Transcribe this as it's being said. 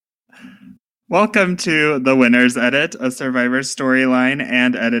Welcome to The Winner's Edit, a Survivor storyline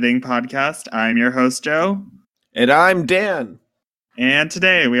and editing podcast. I'm your host, Joe. And I'm Dan. And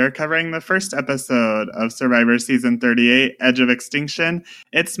today we are covering the first episode of Survivor Season 38, Edge of Extinction.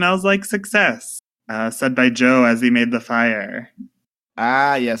 It smells like success, said by Joe as he made the fire.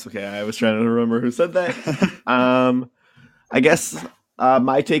 Yes, okay. I was trying to remember who said that. I guess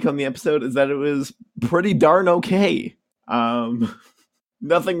my take on the episode is that it was pretty darn okay.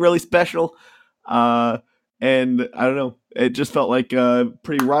 Nothing really special. And I don't know. It just felt like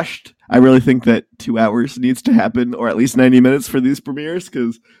pretty rushed. I really think that 2 hours needs to happen, or at least 90 minutes for these premieres,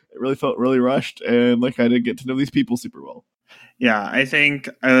 because it really felt really rushed, and like I didn't get to know these people super well. Yeah, I think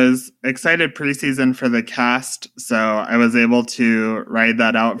I was excited preseason for the cast, so I was able to ride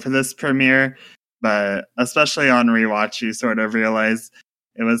that out for this premiere. But especially on rewatch, you sort of realize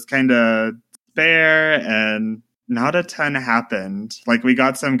it was kind of spare and not a ton happened. Like, we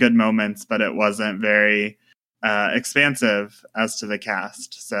got some good moments, but it wasn't very expansive as to the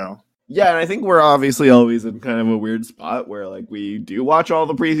cast. So yeah, and I think we're obviously always in kind of a weird spot where like we do watch all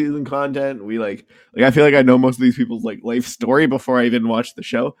the preseason content. We like I feel like I know most of these people's like life story before I even watch the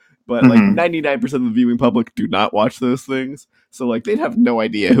show. But like 99% of the viewing public do not watch those things. So like they'd have no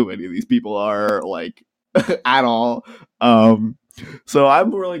idea who any of these people are like at all. So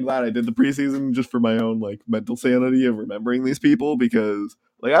I'm really glad I did the preseason just for my own like mental sanity of remembering these people, because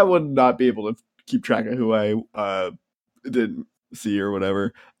like I would not be able to keep track of who I didn't see or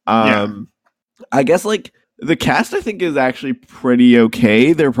whatever. I guess like the cast I think is actually pretty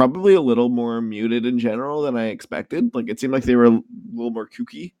okay. They're probably a little more muted in general than I expected. Like it seemed like they were a little more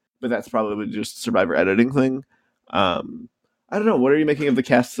kooky, but that's probably just Survivor editing thing. I don't know. What are you making of the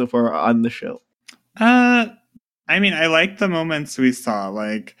cast so far on the show? I mean, I liked the moments we saw.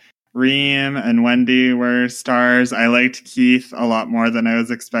 Like Reem and Wendy were stars. I liked Keith a lot more than I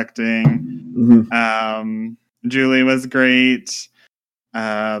was expecting. Julie was great.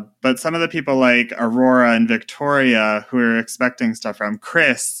 But some of the people like Aurora and Victoria, who were expecting stuff from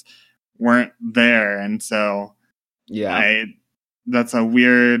Chris, weren't there. And so that's a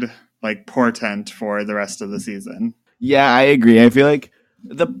weird like portent for the rest of the season. Yeah, I agree. I feel like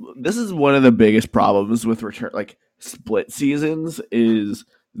this is one of the biggest problems with split seasons is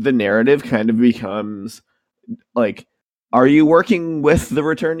the narrative kind of becomes like, are you working with the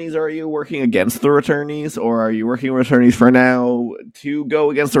returnees, or are you working against the returnees, or are you working with returnees for now to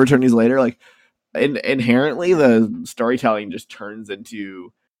go against the returnees later? Like inherently the storytelling just turns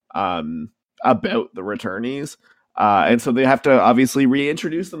into about the returnees. And so they have to obviously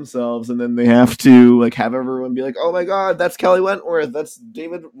reintroduce themselves, and then they have to like have everyone be like, oh my god, that's Kelly Wentworth, that's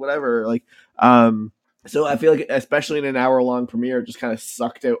David whatever. Like so I feel like especially in an hour-long premiere, it just kind of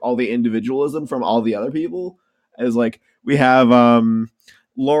sucked out all the individualism from all the other people. As like we have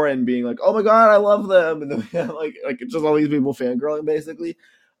Lauren being like, oh my god, I love them, and then we have like just all these people fangirling basically.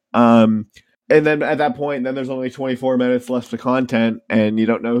 And then at that point, then there's only 24 minutes left of content, and you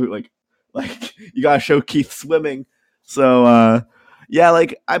don't know who like you gotta show Keith swimming. So yeah,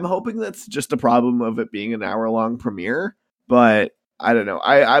 like I'm hoping that's just a problem of it being an hour-long premiere, but I don't know.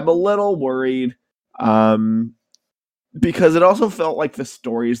 I'm a little worried because it also felt like the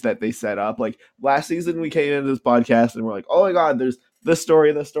stories that they set up. Like last season, we came into this podcast and we're like, oh my god, there's this story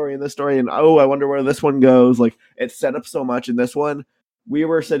and this story and this story, and oh, I wonder where this one goes. Like it's set up so much in this one. We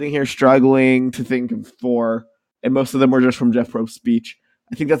were sitting here struggling to think of 4, and most of them were just from Jeff Probst's speech.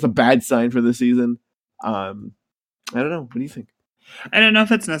 I think that's a bad sign for the season. I don't know. What do you think? I don't know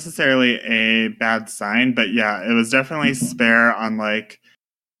if it's necessarily a bad sign, but yeah, it was definitely spare on like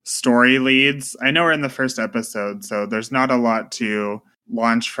story leads. I know we're in the first episode, so there's not a lot to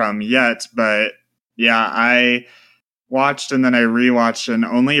launch from yet, but yeah, I watched and then I rewatched and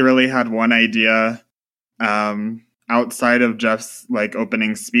only really had one idea outside of Jeff's like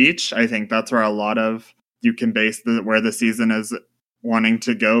opening speech. I think that's where a lot of you can base where the season is wanting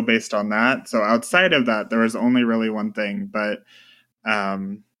to go based on that. So outside of that, there was only really one thing, but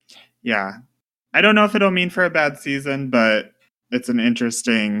yeah, I don't know if it'll mean for a bad season, but it's an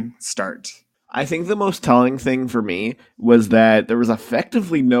interesting start. I think the most telling thing for me was that there was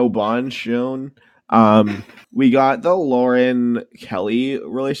effectively no bond shown. We got the Lauren Kelly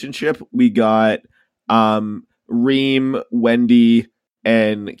relationship. We got Reem, Wendy,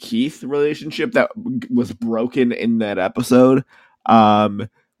 and Keith relationship that was broken in that episode.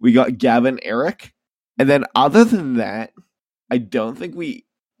 We got Gavin, Eric, and then other than that, I don't think we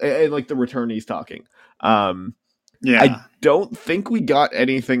like the returnees talking. I don't think we got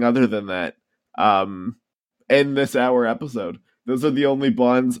anything other than that in this hour episode. Those are the only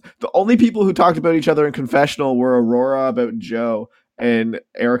bonds. The only people who talked about each other in confessional were Aurora about Joe and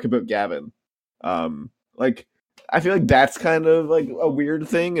Eric about Gavin. Like I feel like that's kind of like a weird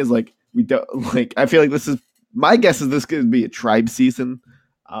thing. Is like we don't like. I feel like this is my guess is this could be a tribe season,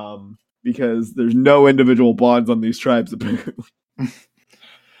 because there's no individual bonds on these tribes apparently.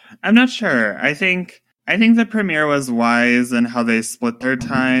 I'm not sure. I think the premiere was wise in how they split their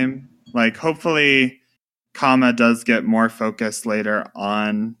time. Like, hopefully, Kama does get more focus later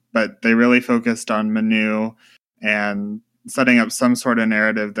on, but they really focused on Manu and setting up some sort of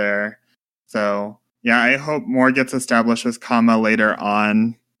narrative there. So, yeah, I hope more gets established with Kama later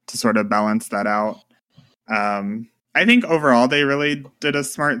on to sort of balance that out. I think overall they really did a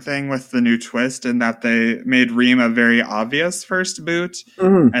smart thing with the new twist in that they made Reem a very obvious first boot,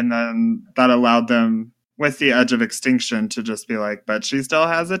 and then that allowed them, with the edge of extinction, to just be like, but she still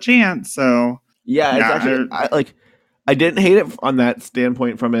has a chance. So yeah, it's actually I didn't hate it on that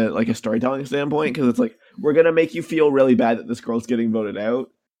standpoint from a storytelling standpoint, because it's like we're gonna make you feel really bad that this girl's getting voted out,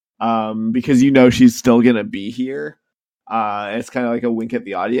 because she's still gonna be here. It's kind of like a wink at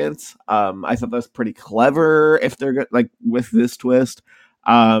the audience. I thought that's pretty clever if they're like with this twist.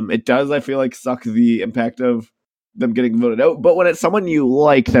 It does, I feel like, suck the impact of them getting voted out, but when it's someone you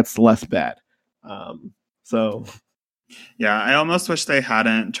like, that's less bad. So yeah, I almost wish they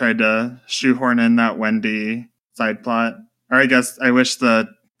hadn't tried to shoehorn in that Wendy side plot. Or I guess I wish the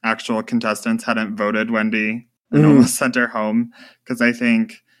actual contestants hadn't voted Wendy and almost sent her home, because I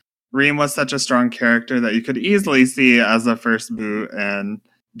think Reem was such a strong character that you could easily see as a first boot, and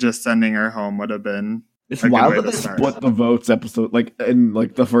just sending her home would have been. It's wild that they split the votes episode, like in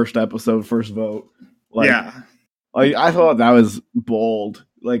like the first episode, first vote. Like, yeah, I thought that was bold,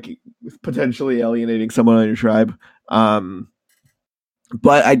 like potentially alienating someone on your tribe.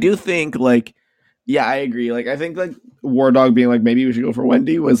 But I do think, like, yeah, I agree. Like, I think like War Dog being like, maybe we should go for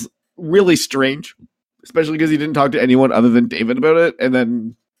Wendy was really strange, especially because he didn't talk to anyone other than David about it, and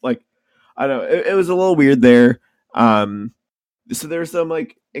then. Like, I don't know, it was a little weird there. So there's some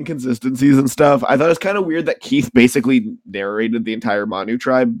like inconsistencies and stuff. I thought it was kind of weird that Keith basically narrated the entire Manu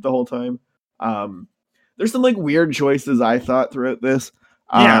tribe the whole time. There's some like weird choices I thought throughout this.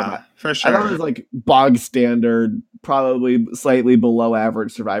 Yeah, for sure. I thought it was like bog standard, probably slightly below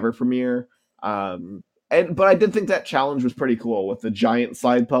average Survivor premiere. But I did think that challenge was pretty cool with the giant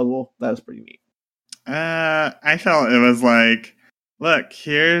slide puzzle. That was pretty neat. I felt it was like, look,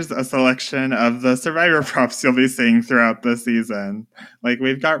 here's a selection of the Survivor props you'll be seeing throughout the season. Like,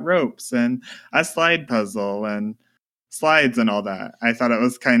 we've got ropes and a slide puzzle and slides and all that. I thought it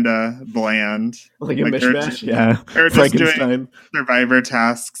was kind of bland. Like a mishmash? Yeah. They were just doing Survivor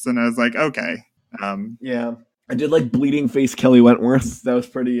tasks, and I was like, okay. Yeah. I did like bleeding face Kelly Wentworth. That was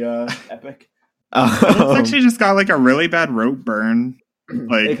pretty epic. It's actually just got like a really bad rope burn.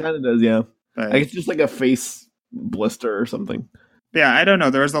 Like, it kind of does, yeah. But, like, it's just like a face blister or something. Yeah, I don't know.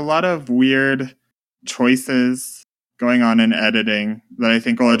 There was a lot of weird choices going on in editing that I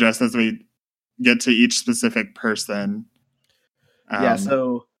think we'll address as we get to each specific person.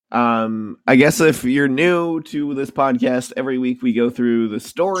 So I guess if you're new to this podcast, every week we go through the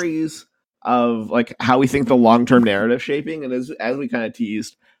stories of like how we think the long-term narrative shaping, and as we kind of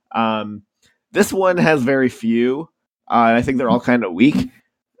teased, this one has very few. I think they're all kind of weak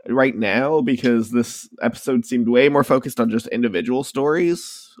right now because this episode seemed way more focused on just individual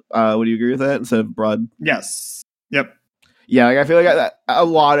stories. Would you agree with that instead of broad? Yes. Yep. Yeah, like I feel like a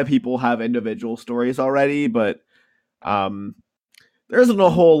lot of people have individual stories already, but there isn't a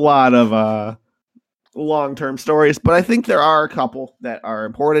whole lot of long-term stories. But I think there are a couple that are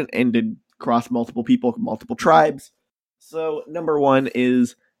important and did cross multiple people, multiple tribes. So number one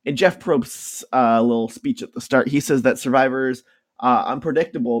is in Jeff Probst's little speech at the start. He says that survivors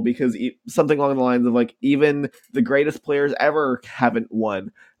unpredictable because something along the lines of like even the greatest players ever haven't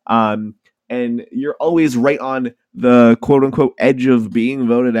won, and you're always right on the quote unquote edge of being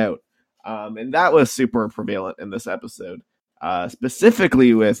voted out, and that was super prevalent in this episode,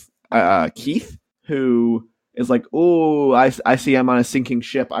 specifically with Keith, who is like, oh, I see I'm on a sinking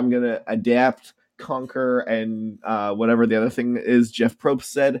ship, I'm gonna adapt, conquer, and whatever the other thing is Jeff Probst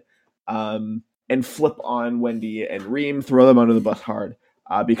said, and flip on Wendy and Reem, throw them under the bus hard,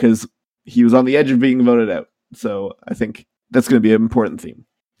 because he was on the edge of being voted out. So I think that's going to be an important theme.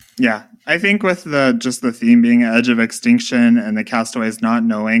 Yeah, I think with the theme being edge of extinction and the castaways not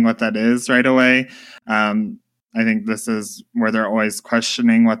knowing what that is right away, I think this is where they're always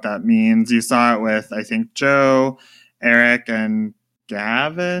questioning what that means. You saw it with, I think, Joe, Eric, and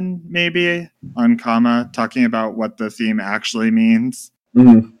Gavin, maybe, on Kama, talking about what the theme actually means.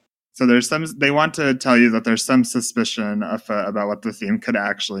 Mm-hmm. So they want to tell you that there's some suspicion about what the theme could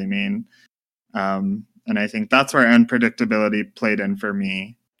actually mean. And I think that's where unpredictability played in for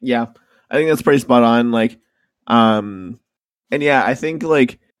me. Yeah, I think that's pretty spot on. Like, and yeah, I think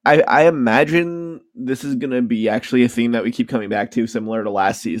like I imagine this is gonna be actually a theme that we keep coming back to, similar to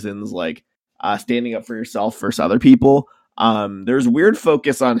last season's, like standing up for yourself versus other people. There's weird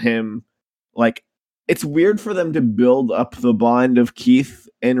focus on him. Like, it's weird for them to build up the bond of Keith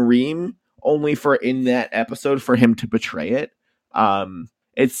and Reem, only for in that episode for him to betray it.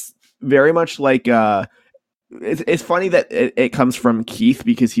 It's very much like it's funny that it comes from Keith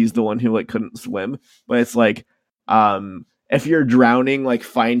because he's the one who like couldn't swim, but it's like if you're drowning, like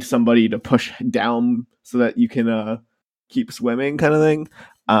find somebody to push down so that you can keep swimming, kind of thing.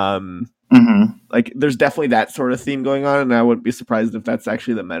 Like there's definitely that sort of theme going on, and I wouldn't be surprised if that's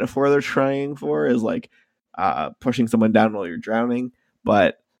actually the metaphor they're trying for, is like pushing someone down while you're drowning.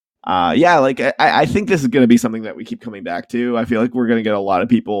 But yeah, like I think this is going to be something that we keep coming back to. I feel like we're going to get a lot of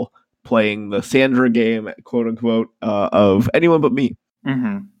people playing the Sandra game, quote unquote, of anyone but me.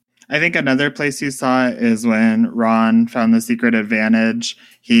 I think another place you saw it is when Ron found the secret advantage.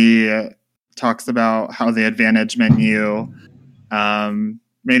 He talks about how the advantage menu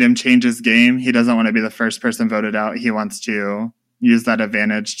made him change his game. He doesn't want to be the first person voted out. He wants to use that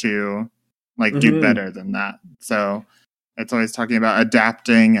advantage to like do better than that. So it's always talking about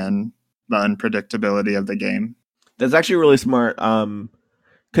adapting and the unpredictability of the game. That's actually really smart.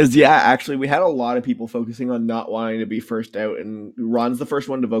 Because, yeah, actually, we had a lot of people focusing on not wanting to be first out, and Ron's the first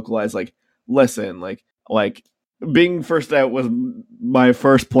one to vocalize, like, listen, like being first out was my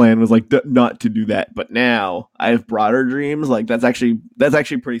first plan, was, like, not to do that, but now I have broader dreams. Like, that's actually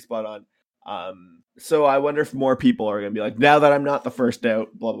pretty spot on. So I wonder if more people are going to be like, now that I'm not the first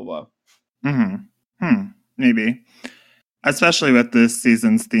out, blah, blah, blah. Maybe. Especially with this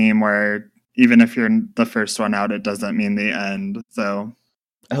season's theme, where even if you're the first one out, it doesn't mean the end, so...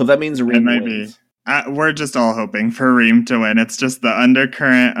 Oh, that means Reem wins. We're just all hoping for Reem to win. It's just the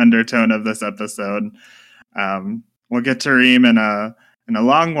undertone of this episode. We'll get to Reem in a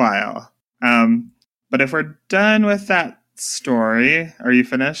long while. But if we're done with that story, are you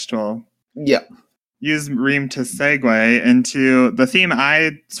finished? We'll use Reem to segue into the theme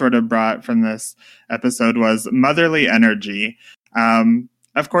I sort of brought from this episode was motherly energy.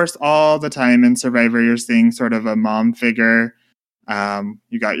 Of course, all the time in Survivor, you're seeing sort of a mom figure.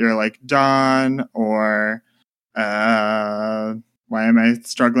 You got your like Dawn or why am I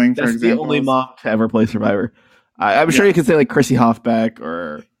struggling for example? That's the only mom to ever play Survivor. I'm sure you could say like Chrissy Hoffbeck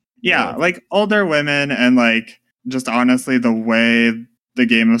or like older women, and like just honestly the way the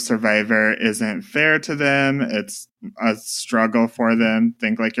game of Survivor isn't fair to them. It's a struggle for them.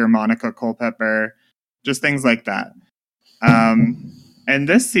 Think like your Monica Culpepper, just things like that. And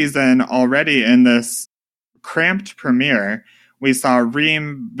this season already in this cramped premiere, we saw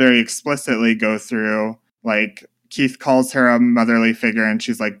Reem very explicitly go through, like, Keith calls her a motherly figure, and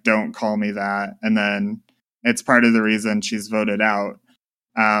she's like, don't call me that. And then it's part of the reason she's voted out.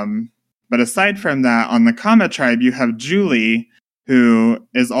 But aside from that, on the Kama tribe, you have Julie, who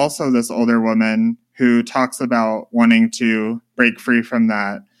is also this older woman who talks about wanting to break free from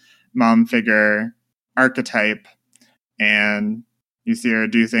that mom figure archetype. And you see her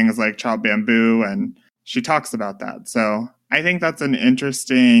do things like chop bamboo, and she talks about that. So I think that's an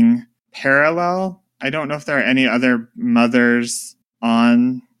interesting parallel. I don't know if there are any other mothers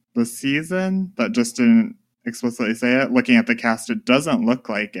on the season that just didn't explicitly say it. Looking at the cast, it doesn't look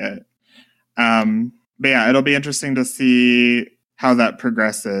like it. But yeah, it'll be interesting to see how that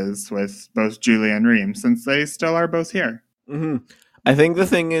progresses with both Julie and Reem, since they still are both here. I think the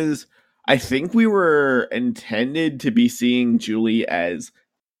thing is, I think we were intended to be seeing Julie as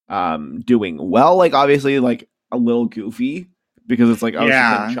doing well. Like, obviously, like, a little goofy because it's like, she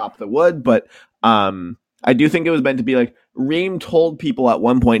can chop the wood, but I do think it was meant to be like Reem told people at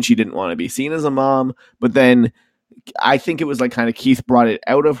one point she didn't want to be seen as a mom, but then I think it was like kind of Keith brought it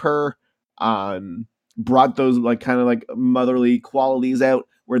out of her, brought those like kind of like motherly qualities out,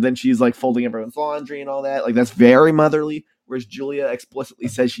 where then she's like folding everyone's laundry and all that. Like, that's very motherly, whereas Julia explicitly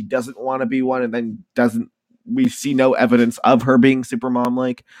says she doesn't want to be one, and then we see no evidence of her being super mom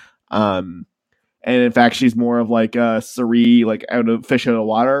like. And in fact, she's more of like a Sari, like fish out of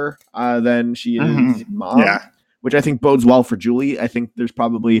water, than she is mom. Which I think bodes well for Julie. I think there's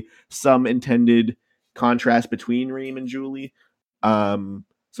probably some intended contrast between Reem and Julie. So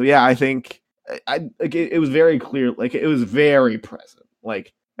yeah, I think it was very clear. Like, it was very present.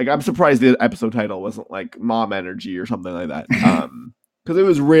 Like I'm surprised the episode title wasn't like Mom Energy or something like that. Because it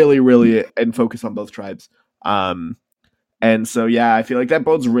was really, really in focus on both tribes. And so yeah, I feel like that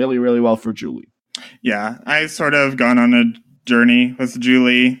bodes really, really well for Julie. Yeah, I sort of gone on a journey with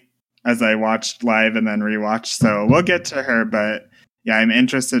Julie. as I watched live and then rewatched. So we'll get to her, but yeah, I'm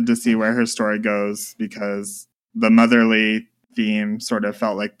interested to see where her story goes because the motherly theme sort of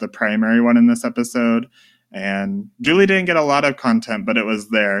felt like the primary one in this episode. And Julie didn't get a lot of content, but it was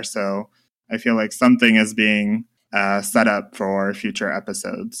there. So I feel like something is being set up for future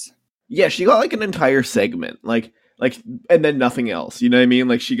episodes. Yeah, she got like an entire segment, like, and then nothing else. You know what I mean?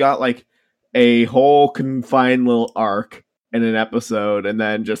 Like she got like a whole confined little arc in an episode, and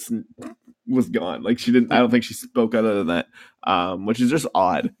then just was gone. Like she didn't. I don't think she spoke other than that, which is just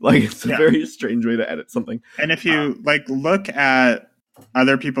odd. Like it's a very strange way to edit something. And if you like look at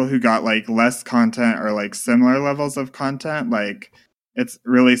other people who got like less content or like similar levels of content, like it's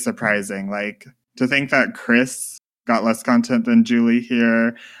really surprising. Like to think that Chris got less content than Julie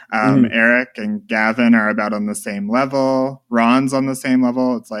here. Eric and Gavin are about on the same level. Ron's on the same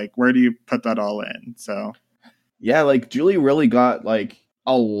level. It's like, where do you put that all in? So yeah, like Julie really got like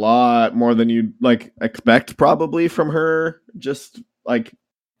a lot more than you'd like expect probably from her, just like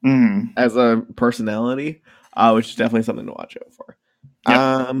as a personality, which is definitely something to watch out for.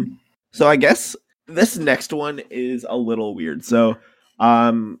 Yep. So I guess this next one is a little weird. So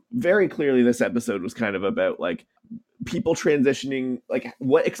very clearly this episode was kind of about like people transitioning, like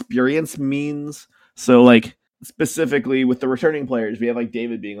what experience means. So like specifically with the returning players, we have like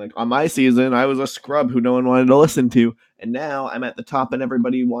David being like, on my season I was a scrub who no one wanted to listen to, and now I'm at the top and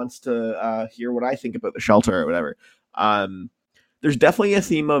everybody wants to hear what I think about the shelter or whatever. There's definitely a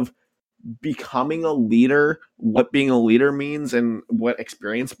theme of becoming a leader, what being a leader means, and what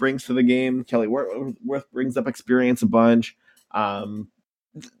experience brings to the game. Kelly Worth brings up experience a bunch, and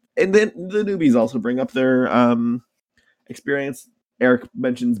then the newbies also bring up their experience. Eric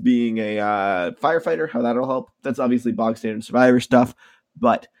mentions being a firefighter, how that'll help. That's obviously bog standard Survivor stuff,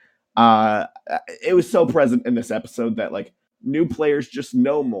 but it was so present in this episode that like new players just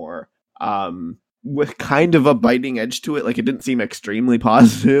know more, with kind of a biting edge to it. Like it didn't seem extremely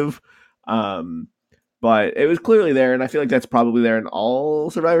positive, but it was clearly there, and I feel like that's probably there in all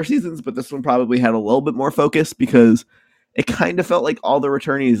Survivor seasons, but this one probably had a little bit more focus because it kind of felt like all the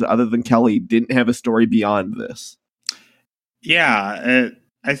returnees other than Kelly didn't have a story beyond this. Yeah,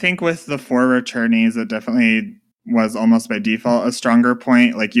 I think with the 4 returnees, it definitely was almost by default a stronger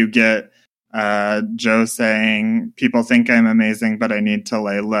point. Like you get Joe saying, people think I'm amazing, but I need to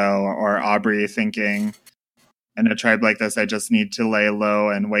lay low. Or Aubrey thinking, in a tribe like this, I just need to lay low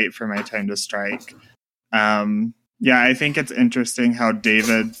and wait for my time to strike. Yeah, I think it's interesting how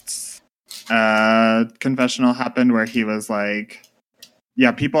David's confessional happened where he was like,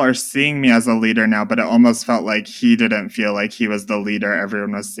 yeah, people are seeing me as a leader now, but it almost felt like he didn't feel like he was the leader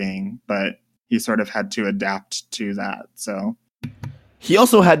everyone was seeing, but he sort of had to adapt to that. So he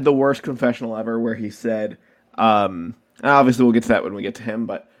also had the worst confessional ever where he said, and obviously we'll get to that when we get to him,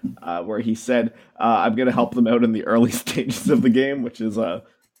 but where he said, I'm going to help them out in the early stages of the game, which is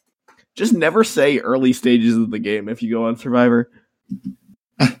just never say early stages of the game if you go on Survivor.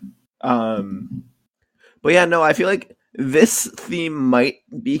 But yeah, no, I feel like this theme might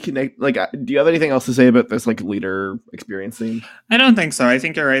be connected. Like, do you have anything else to say about this like leader experience theme? I don't think so. I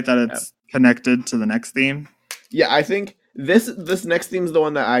think you're right that it's connected to the next theme. Yeah, I think this next theme is the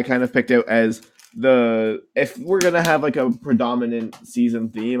one that I kind of picked out as if we're gonna have like a predominant season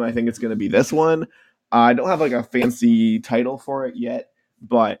theme, I think it's gonna be this one. I don't have like a fancy title for it yet,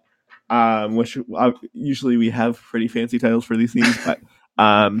 but which usually we have pretty fancy titles for these themes. But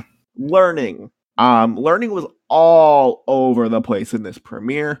learning. Learning was all over the place in this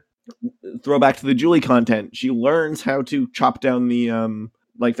premiere. Throwback to the Julie content. She learns how to chop down the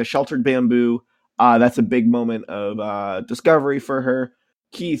like the sheltered bamboo. That's a big moment of discovery for her.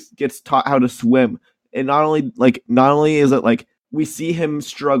 Keith gets taught how to swim, and not only is it like we see him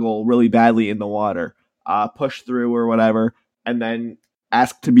struggle really badly in the water, push through or whatever, and then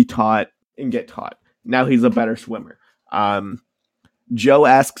ask to be taught and get taught. Now he's a better swimmer. Joe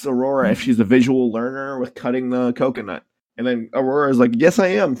asks Aurora if she's a visual learner with cutting the coconut. And then Aurora is like, yes, I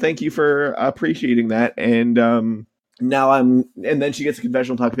am. Thank you for appreciating that. And and then she gets a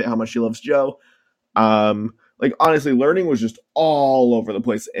confessional talking about how much she loves Joe. Like, honestly, learning was just all over the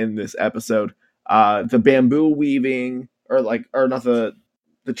place in this episode. The bamboo weaving, or not the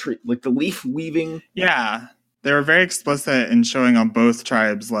tree, like the leaf weaving. Yeah. They were very explicit in showing on both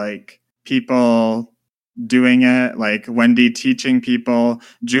tribes, like, people doing it, like Wendy teaching people,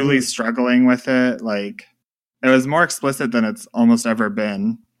 Julie struggling with it. Like, it was more explicit than it's almost ever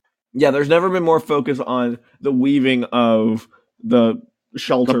been. Yeah, there's never been more focus on the weaving of the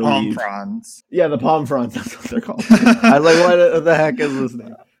shelter, the palm fronds. Yeah, the palm fronds. That's what they're called. I was like, what the heck is this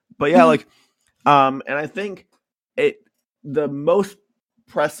name? But yeah, like, and I think the most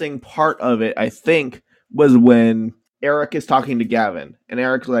pressing part of it, I think, was when Eric is talking to Gavin, and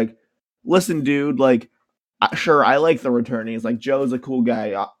Eric's like, "Listen, dude, like, sure, I like the returnees. Like, Joe's a cool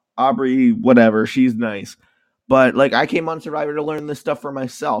guy. Aubrey, whatever, she's nice, but like, I came on Survivor to learn this stuff for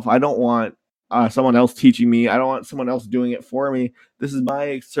myself. I don't want someone else teaching me. I don't want someone else doing it for me. This is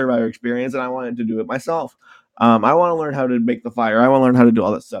my Survivor experience, and I wanted to do it myself. I want to learn how to make the fire. I want to learn how to do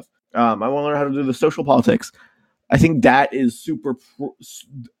all that stuff. I want to learn how to do the social politics. I think that is super,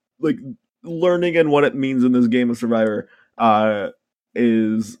 like, learning and what it means in this game of Survivor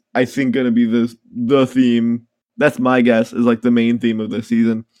is, I think, going to be the theme. That's my guess, is like the main theme of this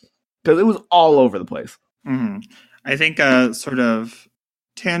season, because it was all over the place. Mm-hmm. I think a sort of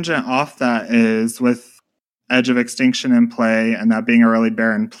tangent off that is with Edge of Extinction in play, and that being a really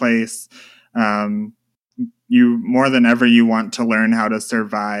barren place. You more than ever, you want to learn how to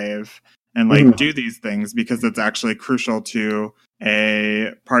survive and like do these things, because it's actually crucial to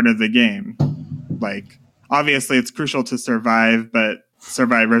a part of the game. Like, obviously it's crucial to survive, but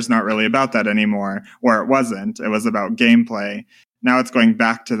Survivor's not really about that anymore, or it wasn't. It was about gameplay. Now it's going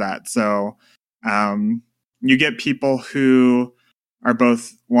back to that. So you get people who are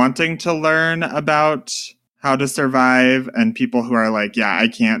both wanting to learn about how to survive, and people who are like, yeah, I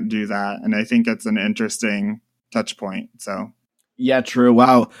can't do that. And I think it's an interesting touch point. So yeah, true.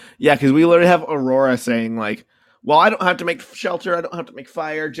 Wow. Yeah, because we literally have Aurora saying like, well, I don't have to make shelter, I don't have to make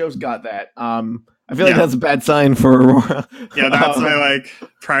fire, Joe's got that. I feel like that's a bad sign for Aurora. Yeah, that's my like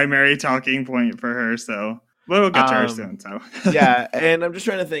primary talking point for her. So we'll get to her soon. So yeah, and I'm just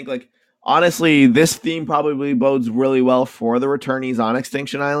trying to think, like, honestly, this theme probably bodes really well for the returnees on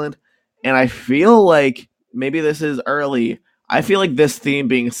Extinction Island. And I feel like maybe this is early. I feel like this theme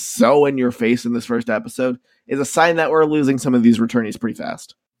being so in your face in this first episode is a sign that we're losing some of these returnees pretty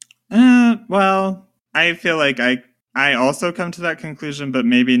fast. Well, I feel like I also come to that conclusion, but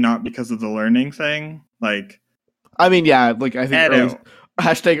maybe not because of the learning thing. Like, I mean, yeah, like, I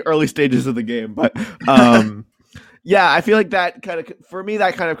think early stages of the game, but yeah, I feel like that kind of, for me,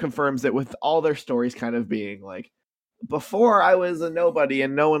 that kind of confirms it, with all their stories kind of being like, before I was a nobody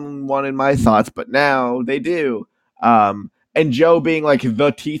and no one wanted my thoughts, but now they do. And Joe being like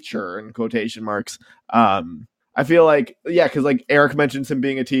the teacher in quotation marks. I feel like, yeah, because like Eric mentions him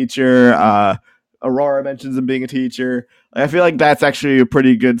being a teacher. Aurora mentions him being a teacher. I feel like that's actually a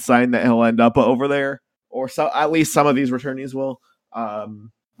pretty good sign that he'll end up over there, or so at least some of these returnees will.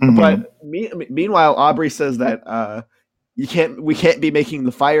 But meanwhile, Aubrey says that we can't be making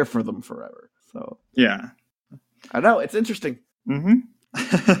the fire for them forever. So yeah, I know, it's interesting.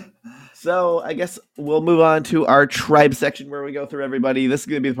 So I guess we'll move on to our tribe section, where we go through everybody. This is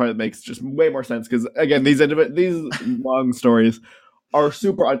going to be the part that makes just way more sense, because again, these long stories are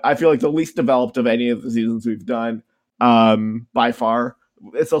super. I feel like the least developed of any of the seasons we've done, by far.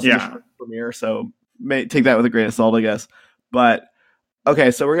 It's also the premiere, so may take that with a grain of salt, I guess. But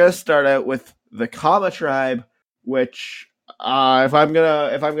okay, so we're gonna start out with the Kama tribe, which if I'm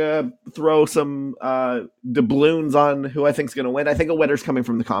gonna throw some doubloons on who I think is gonna win, I think a winner's coming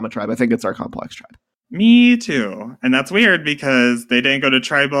from the Kama tribe. I think it's our complex tribe. Me too, and that's weird because they didn't go to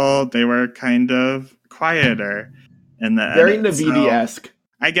tribal. They were kind of quieter in the very Navidi-esque. So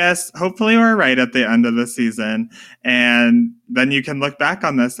I guess hopefully we're right at the end of the season, and then you can look back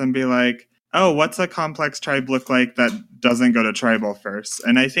on this and be like, oh, what's a complex tribe look like that doesn't go to tribal first?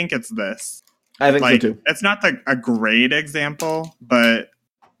 And I think it's this. I think so too. It's not a great example, but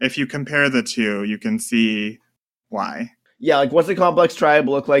if you compare the two, you can see why. Yeah, like, what's a complex tribe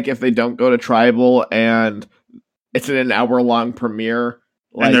look like if they don't go to tribal and it's an hour-long premiere?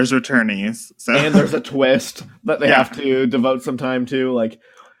 Like, and there's returnees. So. And there's a twist that they have to devote some time to. Like,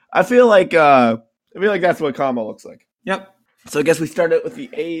 I feel like that's what Kama looks like. Yep. So I guess we start out with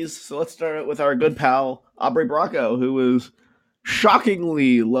the A's. So let's start out with our good pal, Aubrey Bracco, who was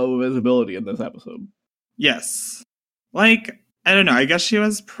shockingly low visibility in this episode. Yes. Like, I don't know. I guess she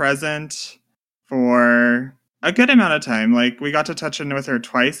was present for a good amount of time. Like, we got to touch in with her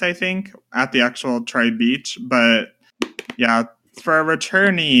twice, I think, at the actual tribe beach. But yeah, for a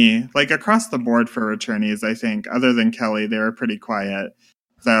returnee, like across the board for returnees, I think, other than Kelly, they were pretty quiet.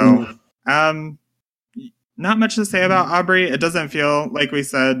 So, not much to say about Aubrey. It doesn't feel, like we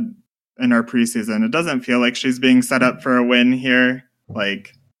said in our preseason, it doesn't feel like she's being set up for a win here.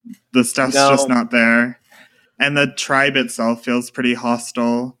 Like, the stuff's just not there. And the tribe itself feels pretty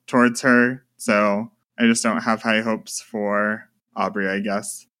hostile towards her. So I just don't have high hopes for Aubrey, I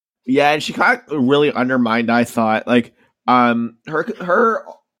guess. Yeah, and she got really undermined, I thought. Like,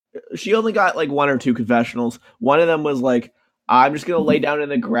 she only got like one or two confessionals. One of them was like, I'm just going to lay down in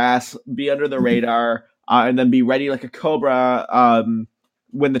the grass, be under the radar, and then be ready like a cobra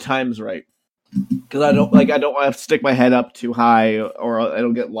when the time's right. Because I don't want to have to stick my head up too high or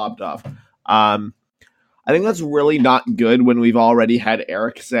it'll get lopped off. I think that's really not good when we've already had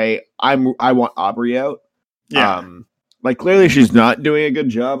Eric say, I want Aubrey out. Yeah. Like, clearly she's not doing a good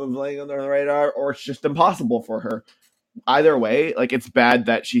job of laying on the radar, or it's just impossible for her. Either way, like, it's bad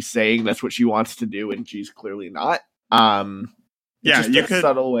that she's saying that's what she wants to do, and she's clearly not. Yeah, you could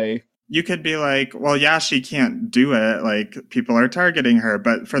subtle way. You could be like, well, yeah, she can't do it. Like, people are targeting her.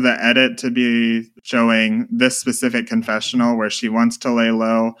 But for the edit to be showing this specific confessional where she wants to lay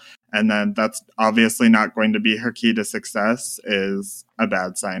low, and then that's obviously not going to be her key to success, is a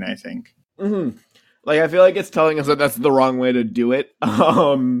bad sign, I think. Mm-hmm. Like, I feel like it's telling us that that's the wrong way to do it.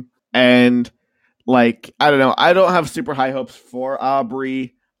 And, like, I don't know. I don't have super high hopes for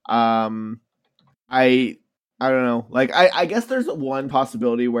Aubrey. I don't know. Like, I guess there's one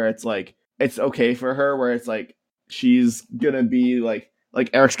possibility where it's like, it's okay for her, where it's like, she's gonna be like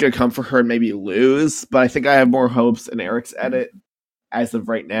Eric's gonna come for her and maybe lose. But I think I have more hopes in Eric's edit as of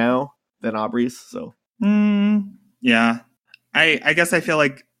right now than Aubrey's. So, yeah. I guess I feel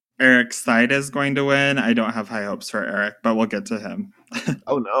like Eric's side is going to win. I don't have high hopes for Eric, but we'll get to him.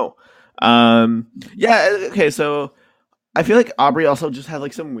 Oh, no. Yeah, okay, so I feel like Aubrey also just had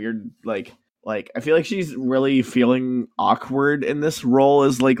like some weird, like I feel like she's really feeling awkward in this role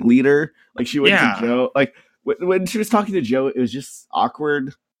as like leader. Like, she went to Joe, like when she was talking to Joe, it was just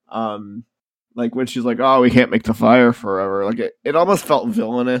awkward. Like when she's like, "Oh, we can't make the fire forever." Like it almost felt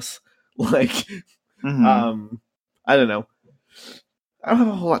villainous. Like, I don't know. I don't have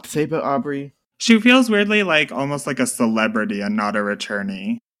a whole lot to say about Aubrey. She feels weirdly like almost like a celebrity and not a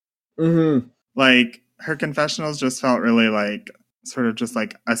returnee. Mm-hmm. Like, her confessionals just felt really like sort of just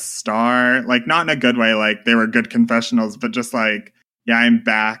like a star, like not in a good way, like they were good confessionals, but just like, yeah, I'm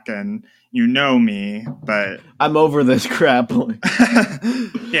back and you know me, but I'm over this crap.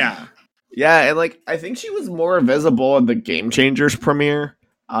 Yeah, and like I think she was more visible in the Game Changers premiere,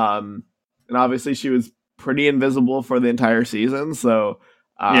 and obviously she was pretty invisible for the entire season, so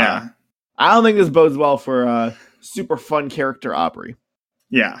yeah, I don't think this bodes well for super fun character Aubrey.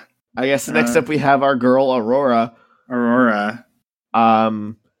 Yeah, I guess next up we have our girl Aurora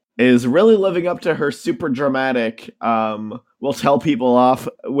is really living up to her super dramatic will tell people off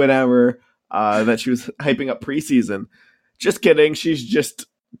whenever that she was hyping up preseason. Just kidding, she's just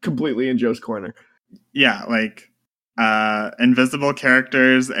completely in Joe's corner. Yeah, like invisible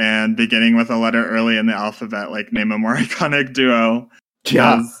characters and beginning with a letter early in the alphabet, like name a more iconic duo.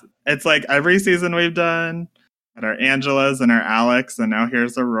 Yeah, it's like every season we've done at our Angelas and our Alex, and now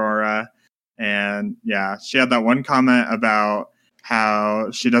here's Aurora. And yeah, she had that one comment about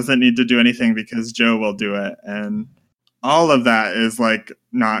how she doesn't need to do anything because Joe will do it. And all of that is like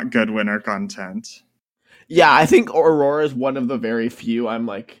not good winner content. Yeah, I think Aurora is one of the very few I'm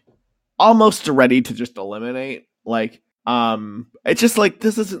like almost ready to just eliminate. Like, it's just like,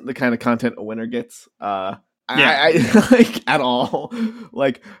 this isn't the kind of content a winner gets. I like at all.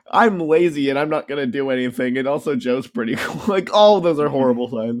 Like, I'm lazy and I'm not gonna do anything. And also Joe's pretty cool. Like, all of those are horrible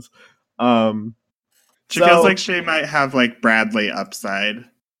signs. She feels like she might have like Bradley upside,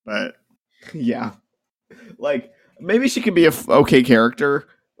 but yeah, like maybe she could be a okay character.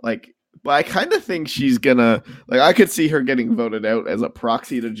 Like, but I kind of think she's gonna like. I could see her getting voted out as a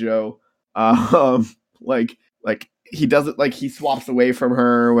proxy to Joe. Like he doesn't like he swaps away from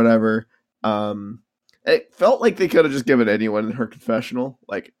her or whatever. It felt like they could have just given anyone in her confessional.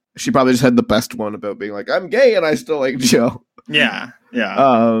 Like, she probably just had the best one about being like, I'm gay and I still like Joe. Yeah.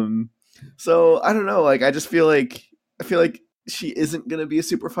 So I don't know. Like, I feel like she isn't gonna be a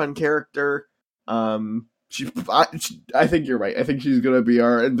super fun character. I think you're right. I think she's gonna be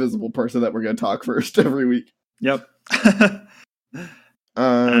our invisible person that we're gonna talk first every week. Yep.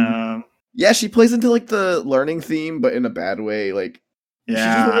 Yeah, she plays into like the learning theme, but in a bad way. Like,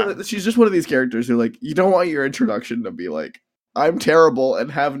 yeah, she's just one of these characters who like you don't want your introduction to be like, I'm terrible and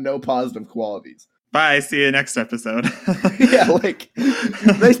have no positive qualities. Bye. See you next episode. Yeah, like,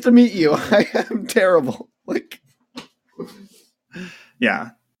 nice to meet you. I am terrible. Like,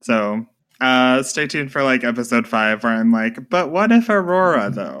 yeah. So, stay tuned for like episode 5 where I'm like, but what if Aurora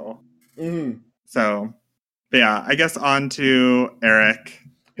though? Mm-hmm. So, but yeah, I guess on to Eric,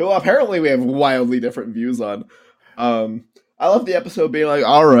 who apparently we have wildly different views on. I love the episode being like,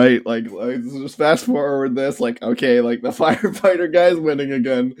 all right, like just fast forward this, like, okay, like the firefighter guy's winning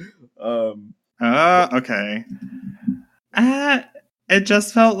again. Okay. It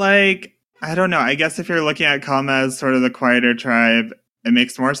just felt like, I don't know, I guess if you're looking at Kama as sort of the quieter tribe, it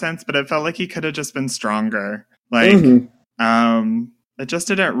makes more sense, but it felt like he could have just been stronger. Like, it just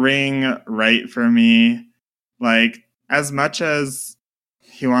didn't ring right for me. Like, as much as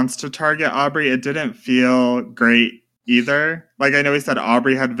he wants to target Aubrey. It didn't feel great either. Like, I know he said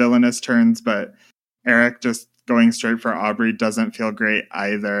Aubrey had villainous turns, but Eric just going straight for Aubrey doesn't feel great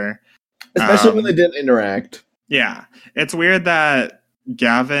either. Especially when they didn't interact. Yeah. It's weird that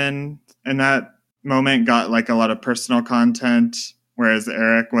Gavin in that moment got like a lot of personal content, whereas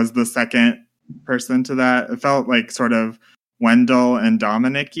Eric was the second person to that. It felt like sort of Wendell and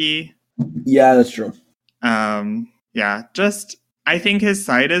Dominic-y. Yeah, that's true. Yeah, just I think his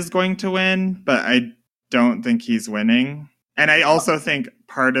side is going to win, but I don't think he's winning. And I also think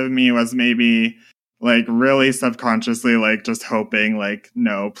part of me was maybe like really subconsciously like just hoping like,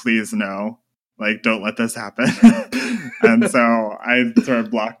 no, please no. Like, don't let this happen. And so I sort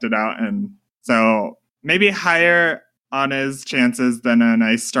of blocked it out. And so maybe higher on his chances than when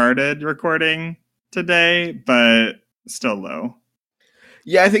I started recording today, but still low.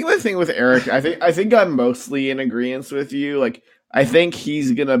 Yeah, I think the thing with Eric, I think I'm mostly in agreement with you. Like, I think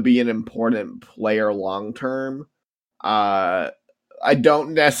he's gonna be an important player long term. I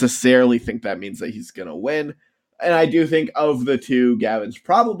don't necessarily think that means that he's gonna win, and I do think of the two, Gavin's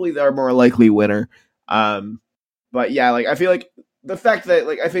probably their more likely winner. But yeah, like I feel like the fact that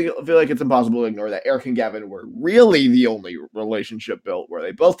like I feel like it's impossible to ignore that Eric and Gavin were really the only relationship built where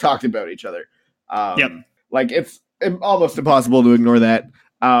they both talked about each other. Yep. Like it's almost impossible to ignore that.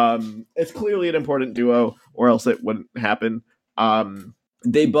 It's clearly an important duo, or else it wouldn't happen.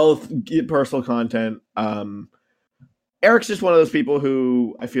 They both get personal content. Eric's just one of those people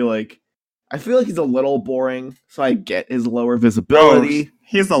who I feel like he's a little boring, so I get his lower visibility. Oh,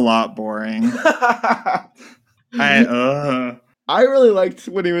 he's a lot boring. I really liked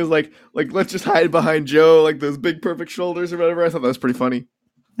when he was like let's just hide behind Joe, like those big perfect shoulders or whatever. I thought that was pretty funny.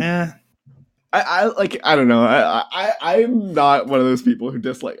 Yeah. I don't know. I'm not one of those people who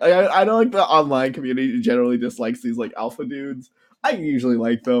dislike. I don't like the online community generally dislikes these like alpha dudes. I usually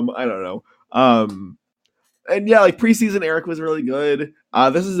like them. I don't know. And yeah, like preseason Eric was really good.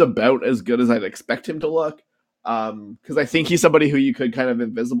 This is about as good as I'd expect him to look. Because I think he's somebody who you could kind of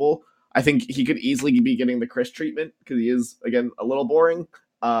invisible. I think he could easily be getting the Chris treatment because he is again a little boring.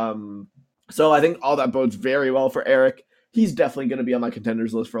 So I think all that bodes very well for Eric. He's definitely going to be on my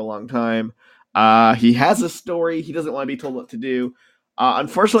contenders list for a long time. He has a story. He doesn't want to be told what to do.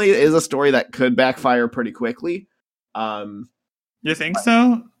 Unfortunately, it is a story that could backfire pretty quickly. You think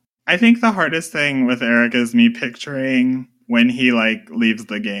so? I think the hardest thing with Eric is me picturing when he like leaves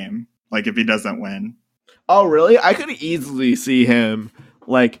the game, like if he doesn't win. Oh, really? I could easily see him.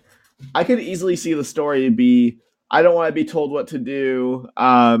 Like, I could easily see the story be, I don't want to be told what to do.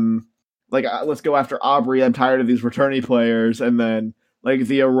 Let's go after Aubrey. I'm tired of these returnee players. And then, like,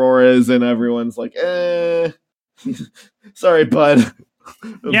 the Auroras and everyone's like, sorry, bud.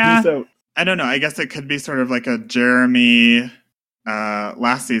 Yeah, I don't know. I guess it could be sort of like a Jeremy,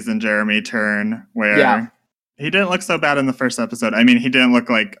 last season Jeremy turn where he didn't look so bad in the first episode. I mean, he didn't look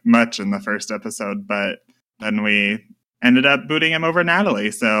like much in the first episode, but then we ended up booting him over Natalie,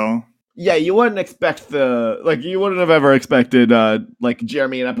 so... Yeah, you wouldn't expect you wouldn't have ever expected, like,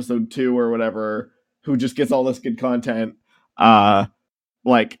 Jeremy in episode 2 or whatever, who just gets all this good content,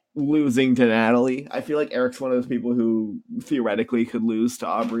 like, losing to Natalie. I feel like Eric's one of those people who theoretically could lose to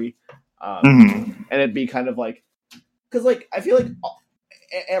Aubrey. And it'd be kind of like... Because, like, I feel like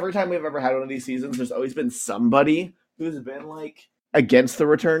every time we've ever had one of these seasons, there's always been somebody who's been, like, against the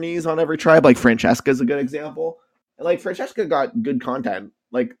returnees on every tribe. Like, Francesca's a good example. And, like, Francesca got good content.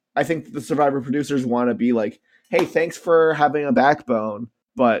 Like, I think the Survivor producers want to be like, hey, thanks for having a backbone,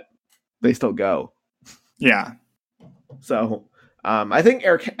 but they still go. Yeah. So, I think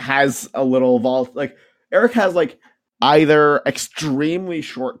Eric has a little Eric has, like, either extremely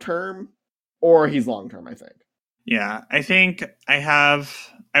short-term or he's long-term, I think. Yeah, I think I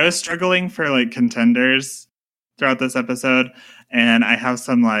was struggling for, like, contenders throughout this episode, and I have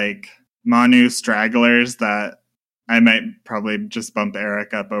some, like, Manu stragglers that I might probably just bump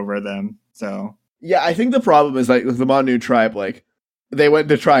Eric up over them, so... Yeah, I think the problem is, like, with the Manu tribe, like, they went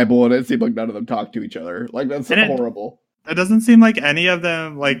to tribal, and it seemed like none of them talked to each other. Like, that's horrible. It doesn't seem like any of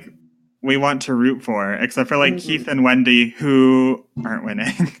them, like, we want to root for, except for, like, Keith and Wendy, who aren't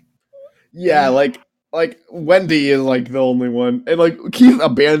winning. Yeah, like Wendy is like the only one, and like Keith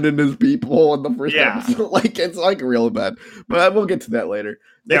abandoned his people in the first episode. Like it's like real bad, but we'll get to that later.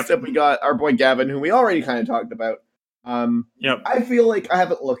 Next up, we got our boy Gavin, who we already kind of talked about. I feel like I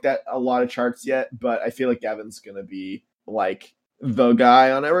haven't looked at a lot of charts yet, but I feel like Gavin's gonna be like the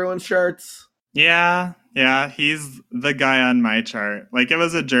guy on everyone's charts. Yeah, he's the guy on my chart. Like it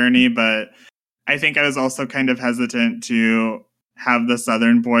was a journey, but I think I was also kind of hesitant to have the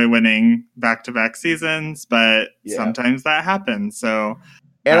Southern boy winning back-to-back seasons, but sometimes that happens. So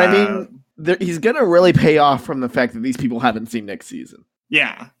And I mean, he's going to really pay off from the fact that these people haven't seen next season.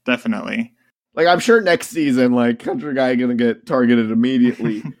 Yeah, definitely. Like, I'm sure next season, like, Country Guy going to get targeted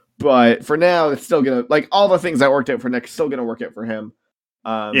immediately. But for now, it's still going to, like, all the things that worked out for Nick still going to work out for him.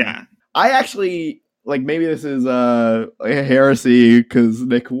 Yeah. I actually, like, maybe this is a heresy because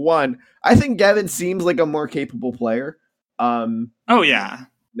Nick won. I think Gavin seems like a more capable player. Oh, yeah.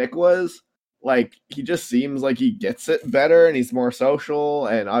 Nick was. Like, he just seems like he gets it better and he's more social.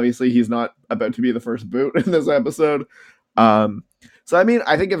 And obviously, he's not about to be the first boot in this episode. So, I mean,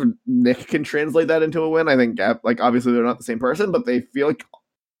 I think if Nick can translate that into a win, I think, like, obviously they're not the same person, but they feel like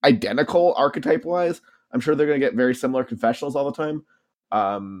identical archetype-wise. I'm sure they're going to get very similar confessionals all the time.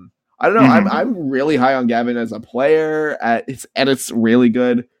 I don't know. I'm really high on Gavin as a player. His edit's really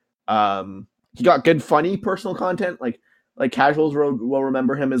good. He got good, funny personal content. Like casuals will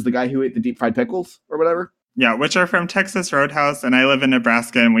remember him as the guy who ate the deep fried pickles or whatever. Yeah, which are from Texas Roadhouse, and I live in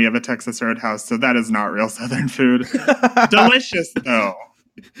Nebraska, and we have a Texas Roadhouse, so that is not real Southern food. Delicious, though.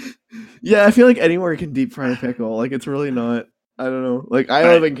 Yeah, I feel like anywhere can deep fry a pickle. Like, it's really not. I don't know. Like,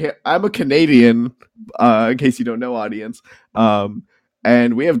 I'm a Canadian, in case you don't know, audience.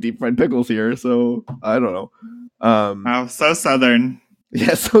 And we have deep fried pickles here, so I don't know. Wow, so Southern.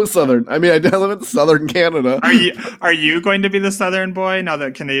 Yeah, so Southern. I mean, I live in Southern Canada. Are you going to be the Southern boy now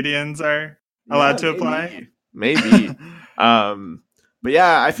that Canadians are allowed to apply? Maybe. But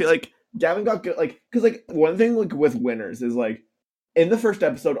yeah, I feel like Gavin got good. Like, because like one thing like with winners is like in the first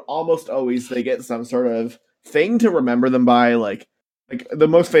episode, almost always they get some sort of thing to remember them by. Like the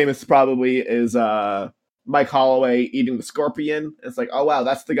most famous probably is Mike Holloway eating the scorpion. It's like, oh wow,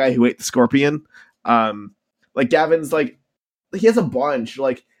 that's the guy who ate the scorpion. Like Gavin's like. He has a bunch.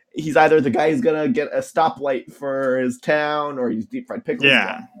 Like, he's either the guy who's gonna get a stoplight for his town, or he's deep fried pickles.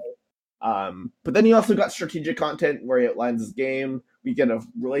 Yeah. But then he also got strategic content where he outlines his game. We get a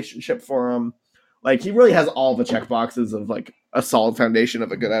relationship for him. Like, he really has all the check boxes of like a solid foundation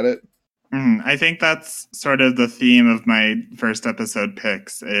of a good edit. I think that's sort of the theme of my first episode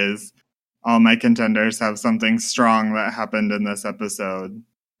picks. Is all my contenders have something strong that happened in this episode.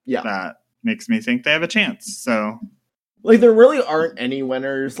 Yeah, that makes me think they have a chance. So. Like, there really aren't any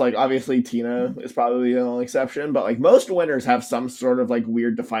winners. Like, obviously, Tina is probably the only exception, but, like, most winners have some sort of, like,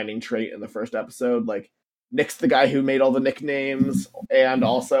 weird defining trait in the first episode. Like, Nick's the guy who made all the nicknames, and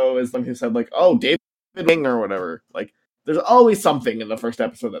also is the one who said, like, oh, David King or whatever. Like, there's always something in the first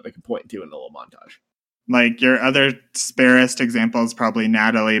episode that they can point to in a little montage. Like, your other sparest example is probably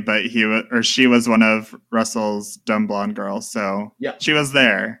Natalie, but she was one of Russell's dumb blonde girls, so yeah, she was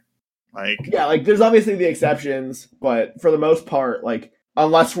there. Like, yeah, like there's obviously the exceptions, but for the most part, like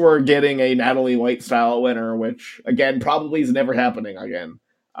unless we're getting a Natalie White style winner, which again probably is never happening again.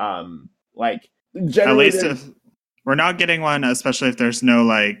 Like generally, at least if we're not getting one, especially if there's no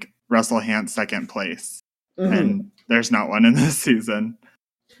like Russell Hant second place, and there's not one in this season.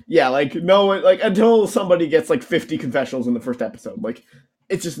 Yeah, like no, like until somebody gets like 50 confessionals in the first episode, like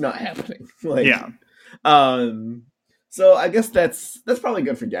it's just not happening. Like, yeah. So I guess that's probably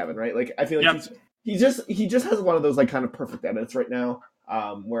good for Gavin, right? Like I feel like he just has one of those like kind of perfect edits right now,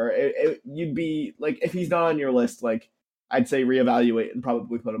 where you'd be like if he's not on your list, like I'd say reevaluate and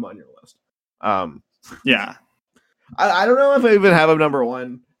probably put him on your list. Yeah, I don't know if I even have him number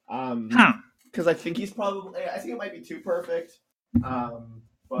one, because I think he's probably I think it might be too perfect.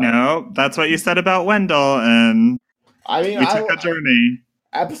 But no, that's what you said about Wendell, and I mean we took a journey.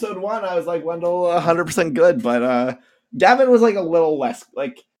 Episode 1, I was like Wendell 100% good, but Gavin was like a little less,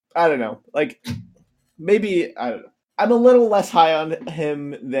 like, I don't know, like, maybe, I don't know. I'm a little less high on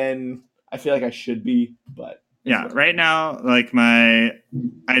him than I feel like I should be, but. Yeah, right now, like, my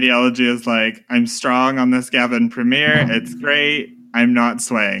ideology is like, I'm strong on this Gavin premiere, it's great, I'm not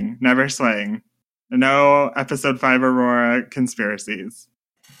swaying, never swaying. No episode 5 Aurora conspiracies.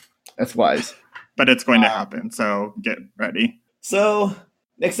 That's wise. But it's going to happen, so get ready. So,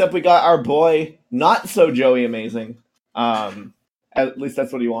 next up we got our boy, not so Joey Amazing. At least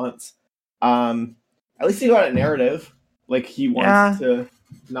that's what he wants. At least he got a narrative. Like, he wants to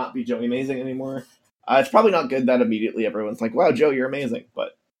not be Joey Amazing anymore. It's probably not good that immediately everyone's like, wow, Joe, you're amazing.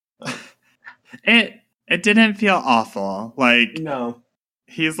 But it didn't feel awful. Like, no.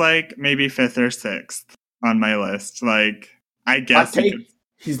 He's like maybe 5th or 6th on my list. Like, I guess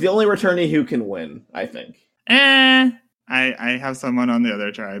he's the only returnee who can win, I think. I have someone on the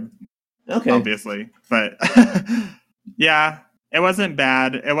other tribe. Okay. Obviously. But yeah, it wasn't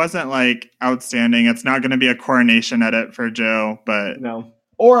bad. It wasn't like outstanding. It's not going to be a coronation edit for Joe, but no.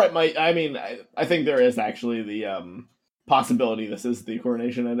 Or it might, I mean, I think there is actually the possibility this is the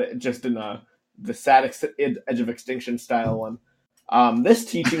coronation edit, just in the sad Edge of Extinction style one. This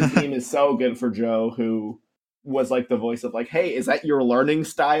teaching theme is so good for Joe, who was like the voice of like, hey, is that your learning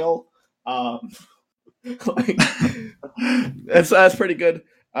style? Like, that's pretty good.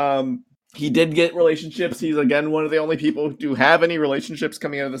 He did get relationships. He's again one of the only people who do have any relationships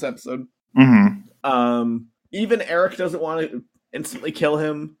coming out of this episode. Even Eric doesn't want to instantly kill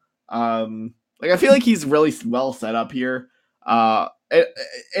him. Like I feel like he's really well set up here.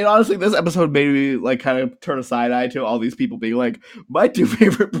 And honestly, this episode made me like kind of turn a side eye to all these people being like, my two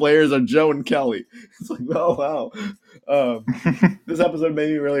favorite players are Joe and Kelly. It's like, oh wow. This episode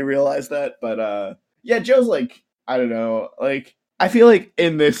made me really realize that. But yeah, Joe's like, I don't know, like I feel like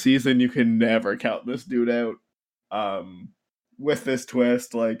in this season you can never count this dude out. With this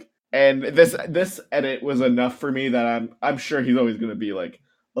twist, like, and this edit was enough for me that I'm sure he's always gonna be like,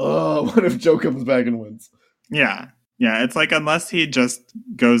 oh, what if Joe comes back and wins? Yeah. Yeah, it's like unless he just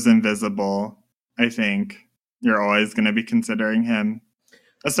goes invisible, I think you're always going to be considering him.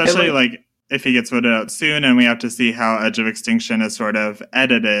 Especially like if he gets voted out soon and we have to see how Edge of Extinction is sort of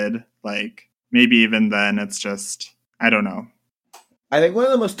edited. Like maybe even then it's just, I don't know. I think one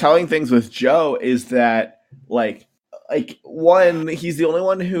of the most telling things with Joe is that like one, he's the only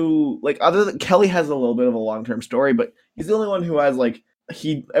one who like other than Kelly has a little bit of a long-term story, but he's the only one who has like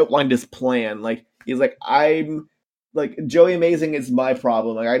he outlined his plan. Like he's like, I'm like Joey Amazing is my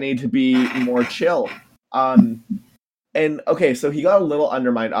problem. Like I need to be more chill. And okay, so he got a little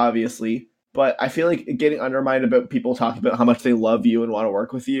undermined, obviously, but I feel like getting undermined about people talking about how much they love you and want to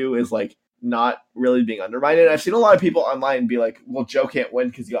work with you is like not really being undermined. And I've seen a lot of people online be like, "Well, Joe can't win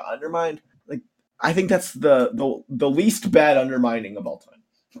because he got undermined." Like I think that's the least bad undermining of all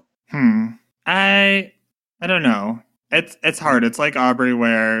time. I don't know. It's hard. It's like Aubrey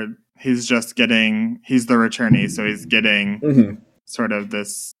where he's the returnee, so he's getting sort of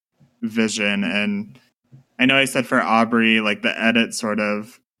this vision. And I know I said for Aubrey, like the edit sort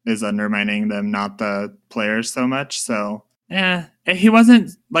of is undermining them, not the players so much. So he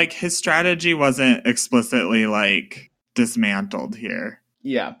wasn't like his strategy wasn't explicitly like dismantled here.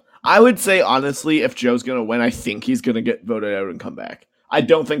 Yeah. I would say honestly, if Joe's gonna win, I think he's gonna get voted out and come back. I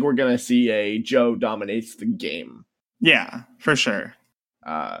don't think we're gonna see a Joe dominates the game. Yeah, for sure.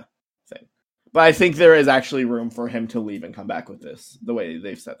 Thing. But I think there is actually room for him to leave and come back with this, the way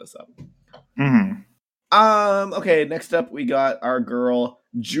they've set this up. Okay, next up we got our girl,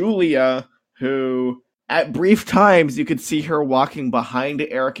 Julia, who at brief times you could see her walking behind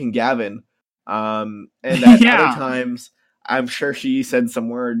Eric and Gavin. And at other times, I'm sure she said some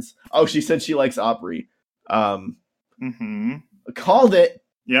words. Oh, she said she likes Aubrey. Called it.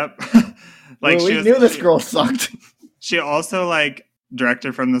 Yep. Like we knew this girl sucked. She also like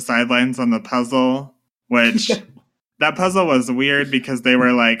directed from the sidelines on the puzzle, which that puzzle was weird because they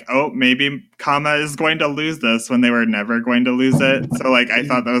were like, oh, maybe Kama is going to lose this when they were never going to lose it. So like I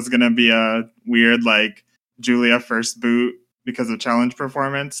thought that was going to be a weird like Julia first boot because of challenge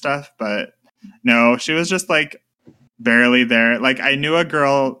performance stuff, but no, she was just like barely there. Like I knew a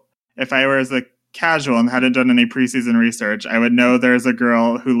girl, if I was a casual and hadn't done any preseason research, I would know there's a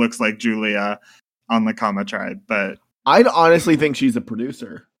girl who looks like Julia on the Kama tribe, but I'd honestly think she's a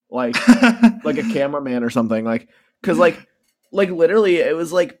producer, like like a cameraman or something, like because like literally it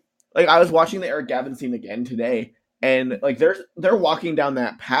was like I was watching the Eric Gavin scene again today, and like they're walking down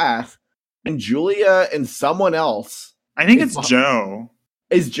that path, and Julia and someone else, I think it's Joe.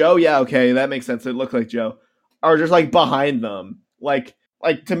 Is Joe? Yeah, okay, that makes sense. It looked like Joe, are just like behind them, like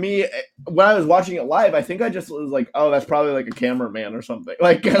to me when I was watching it live, I think I just was like, oh, that's probably like a cameraman or something,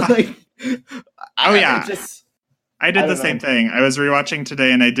 like oh yeah, I did the same thing. I was rewatching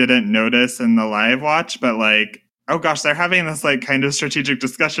today and I didn't notice in the live watch, but like, oh gosh, they're having this like kind of strategic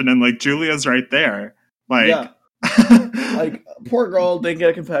discussion and like Julia's right there. Like, yeah. Like poor girl didn't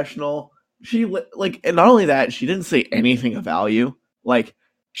get a confessional. She like, and not only that, she didn't say anything of value. Like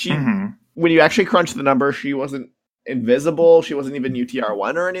she, when you actually crunch the number, she wasn't invisible. She wasn't even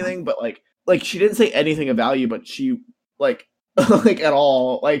UTR1 or anything, but like she didn't say anything of value, but she like at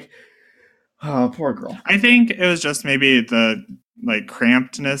all. Like, oh, poor girl. I think it was just maybe the like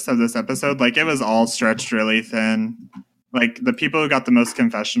crampedness of this episode. Like it was all stretched really thin. Like the people who got the most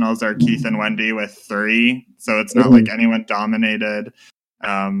confessionals are Keith and Wendy with 3. So it's not like anyone dominated.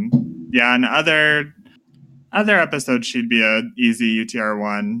 Yeah, and other episodes she'd be a easy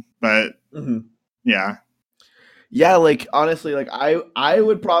UTR1, but yeah. Yeah, like honestly, like I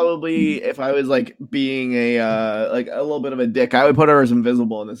would probably, if I was like being a like a little bit of a dick, I would put her as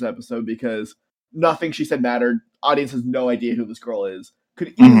invisible in this episode because nothing she said mattered. Audience has no idea who this girl is.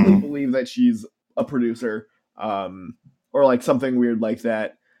 Could easily believe that she's a producer, or like something weird like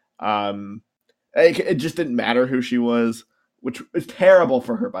that. It just didn't matter who she was. which is terrible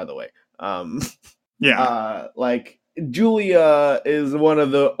for her, by the way. Yeah. Like Julia is one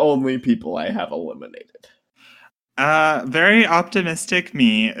of the only people I have eliminated. Very optimistic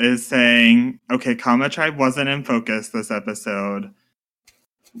me is saying, okay, Kama Tribe wasn't in focus this episode.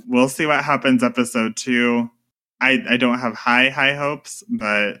 We'll see what happens episode 2. I don't have high hopes,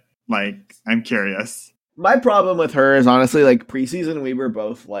 but like I'm curious. My problem with her is honestly like preseason we were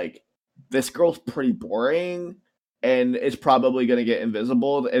both like, this girl's pretty boring and is probably going to get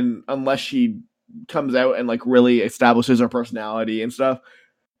invisible, and unless she comes out and like really establishes her personality and stuff,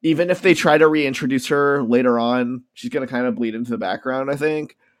 even if they try to reintroduce her later on, she's going to kind of bleed into the background, I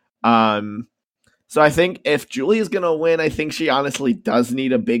think. So I think if Julie is going to win, I think she honestly does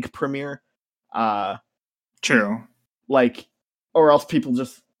need a big premiere. True. Like, or else people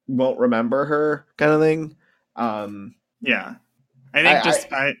just won't remember her, kind of thing. Yeah. I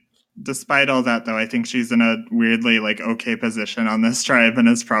think despite all that, though, I think she's in a weirdly like okay position on this tribe and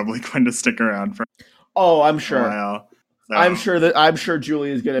is probably going to stick around for I'm sure. a while. So. I'm sure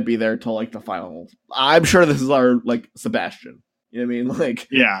Julie is going to be there till like the final. I'm sure this is our like Sebastian. You know what I mean? Like,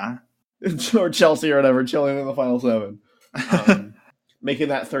 yeah. Or Chelsea or whatever, chilling in the final 7, making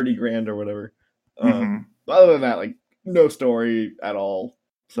that 30 grand or whatever. Other than that, like no story at all.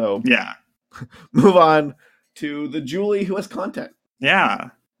 So yeah, move on to the Julie who has content. Yeah,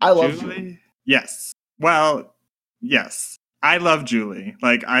 I love Julie. Yes. Well, yes, I love Julie.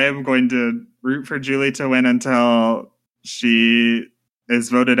 Like I am going to root for Julie to win until she is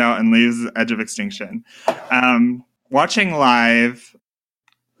voted out and leaves Edge of Extinction. Watching live,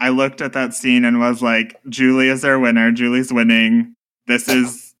 I looked at that scene and was like, Julie is our winner. Julie's winning. This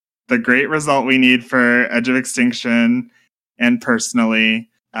is the great result we need for Edge of Extinction. And personally,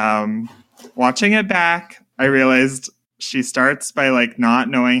 watching it back, I realized she starts by like not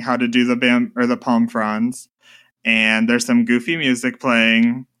knowing how to do the palm fronds. And there's some goofy music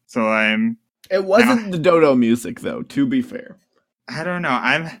playing. So it wasn't the dodo music though, to be fair. I don't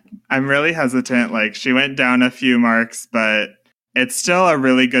know. I'm really hesitant. Like she went down a few marks, but it's still a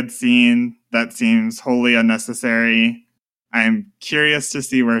really good scene that seems wholly unnecessary. I'm curious to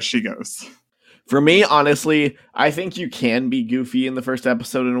see where she goes. For me, honestly, I think you can be goofy in the first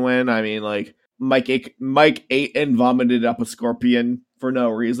episode and win. I mean, like Mike ate and vomited up a scorpion for no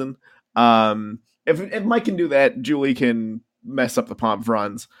reason. If Mike can do that, Julie can mess up the palm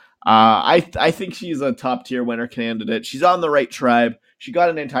fronds. I think she's a top tier winner candidate. She's on the right tribe. She got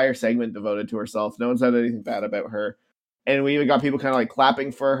an entire segment devoted to herself. No one said anything bad about her. And we even got people kind of like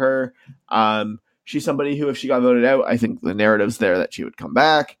clapping for her. She's somebody who, if she got voted out, I think the narrative's there that she would come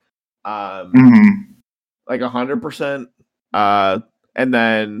back. Like 100%. And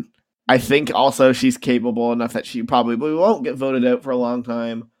then I think also she's capable enough that she probably won't get voted out for a long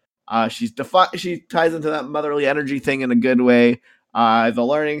time. She ties into that motherly energy thing in a good way. The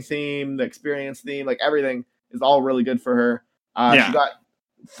learning theme, the experience theme, like everything is all really good for her. She got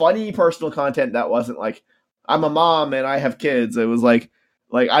funny personal content that wasn't like, I'm a mom and I have kids. It was like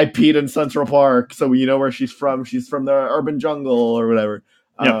I peed in Central Park, so you know where she's from. She's from the urban jungle or whatever.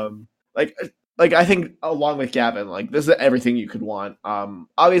 Yep. Like I think along with Gavin, like this is everything you could want.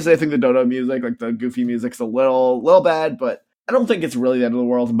 Obviously I think the dodo music, like the goofy music's a little bad, but I don't think it's really the end of the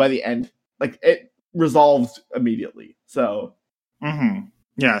world. And by the end, like it resolved immediately. So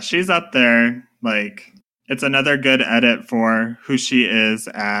yeah, she's up there. Like it's another good edit for who she is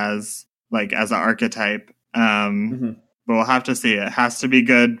as an archetype. But we'll have to see. It has to be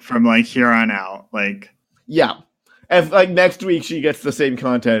good from like here on out. Like, yeah, if like next week she gets the same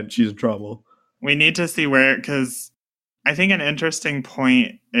content, she's in trouble. We need to see where, because I think an interesting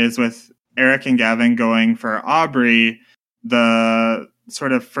point is with Eric and Gavin going for Aubrey, the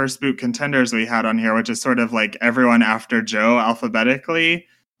sort of first boot contenders we had on here, which is sort of like everyone after Joe alphabetically,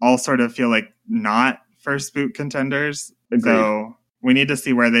 all sort of feel like not first boot contenders. Agreed. So we need to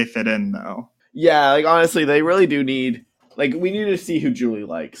see where they fit in, though. Yeah, like honestly, they really do need, like, we need to see who Julie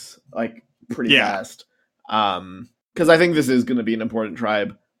likes, like, pretty fast. Because I think this is going to be an important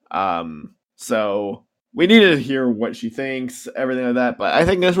tribe. So we need to hear what she thinks, everything like that. But I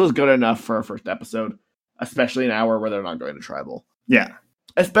think this was good enough for our first episode, especially an hour where they're not going to tribal. Yeah.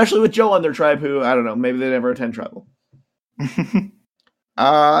 Especially with Joe on their tribe, who, I don't know, maybe they never attend tribal.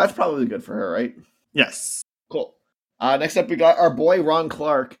 That's probably good for her, right? Yes. Cool. Next up, we got our boy Ron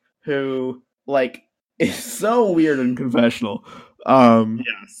Clark, who, like, is so weird and confessional.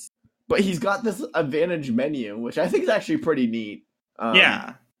 Yes. But he's got this advantage menu, which I think is actually pretty neat.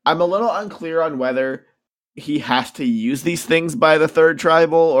 Yeah. I'm a little unclear on whether he has to use these things by the third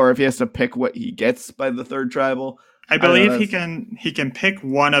tribal, or if he has to pick what he gets by the third tribal. I believe he can pick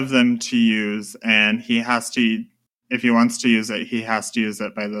one of them to use, and he has to if he wants to use it, he has to use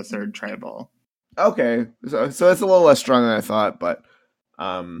it by the third tribal. Okay, so it's a little less strong than I thought, but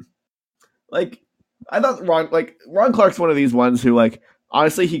like I thought Ron Clark's one of these ones who like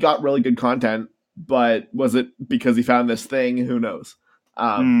honestly he got really good content, but was it because he found this thing? Who knows?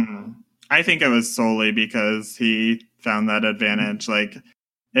 I think it was solely because he found that advantage. Like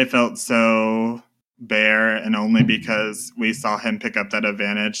it felt so bare, and only because we saw him pick up that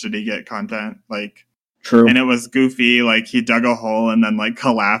advantage did he get content. Like true, and it was goofy. Like he dug a hole and then like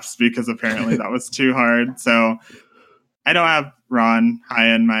collapsed because apparently that was too hard. So I don't have Ron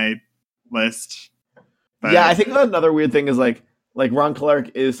high in my list. But yeah, I think another weird thing is like Ron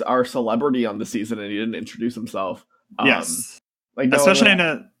Clark is our celebrity on the season, and he didn't introduce himself. Yes, like especially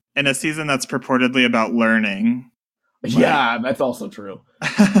in a season that's purportedly about learning. Yeah, that's also true.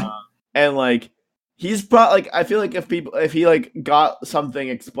 And like he's probably like I feel like if he like got something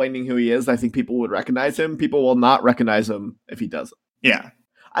explaining who he is, I think people would recognize him. People will not recognize him if he doesn't. Yeah,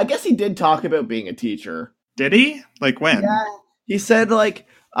 I guess he did talk about being a teacher. Did he? Like when? Yeah, he said like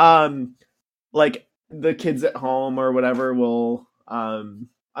the kids at home or whatever will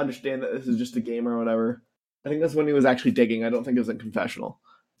understand that this is just a game or whatever. I think that's when he was actually digging. I don't think it was in confessional.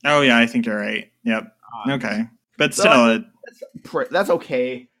 Oh yeah, I think you're right. Yep. Okay, but still, that's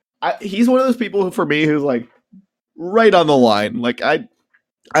okay. He's one of those people who, for me, who's like right on the line. Like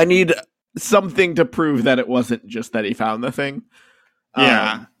I need something to prove that it wasn't just that he found the thing.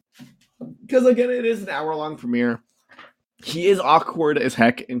 Yeah. Because again, it is an hour-long premiere. He is awkward as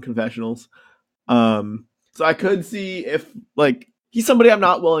heck in confessionals. So I could see if like he's somebody I'm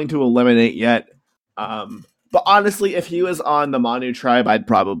not willing to eliminate yet. But honestly, if he was on the Manu tribe, I'd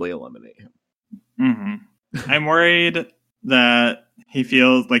probably eliminate him. Mm-hmm. I'm worried that he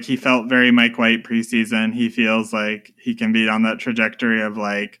feels like he felt very Mike White preseason. He feels like he can be on that trajectory of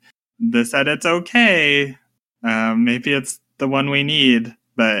like this edit's okay. Maybe it's the one we need,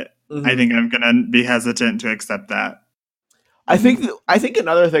 but I think I'm gonna be hesitant to accept that. I think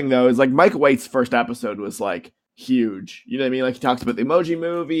another thing though is like Mike White's first episode was like huge. You know what I mean? Like he talks about the Emoji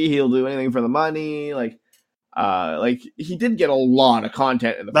Movie. He'll do anything for the money. Like he did get a lot of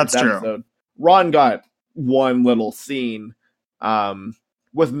content in the first episode. Ron got one little scene,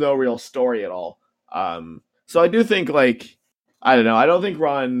 with no real story at all. So I do think like I don't know. I don't think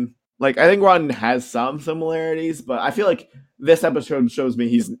Ron I think Ron has some similarities, but I feel like this episode shows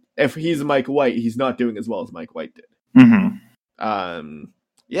me if he's Mike White, he's not doing as well as Mike White did. Mm-hmm.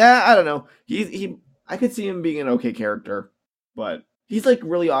 Yeah, I don't know. I could see him being an okay character, but he's like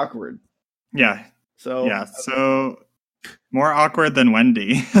really awkward. Yeah. So more awkward than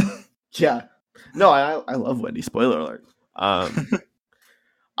Wendy. Yeah. No, I love Wendy. Spoiler alert.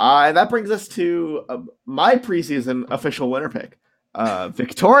 And that brings us to my preseason official winner pick,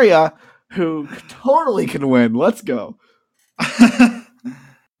 Victoria, who totally can win. Let's go.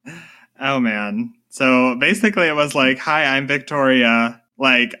 Oh man. So basically it was like, hi, I'm Victoria.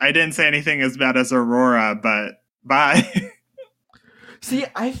 Like, I didn't say anything as bad as Aurora, but bye. See,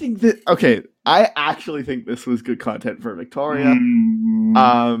 I think that, okay, I actually think this was good content for Victoria.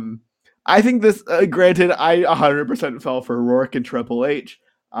 I think this, granted, I 100% fell for Rourke and Triple H.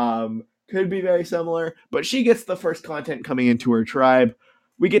 Could be very similar, but she gets the first content coming into her tribe.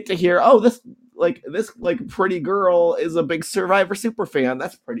 We get to hear, oh, this pretty girl is a big Survivor super fan.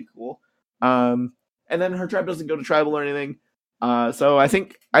 That's pretty cool. And then her tribe doesn't go to tribal or anything. So I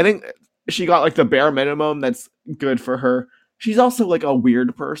think she got like the bare minimum that's good for her. She's also like a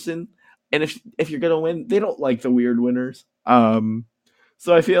weird person, and if you're gonna win, they don't like the weird winners. So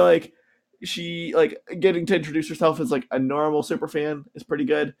I feel like she like getting to introduce herself as like a normal super fan is pretty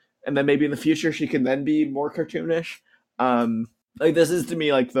good, and then maybe in the future she can then be more cartoonish. Like this is to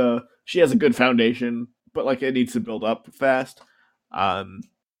me like she has a good foundation, but like it needs to build up fast.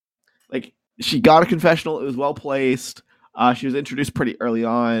 Like she got a confessional, it was well placed. She was introduced pretty early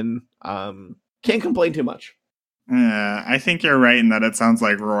on. Can't complain too much. Yeah, I think you're right in that it sounds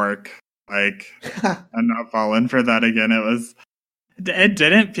like Rourke. Like, I'm not falling for that again. It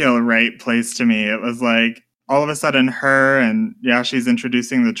didn't feel right placed to me. It was like all of a sudden her, and yeah, she's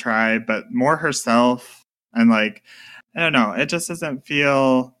introducing the tribe, but more herself. And like, I don't know, it just doesn't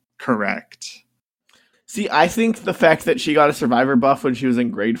feel correct. See, I think the fact that she got a Survivor buff when she was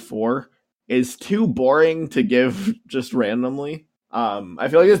in grade 4 is too boring to give just randomly. I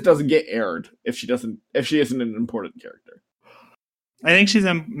feel like this doesn't get aired if she isn't an important character. I think she's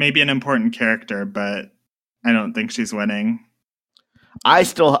maybe an important character, but I don't think she's winning. I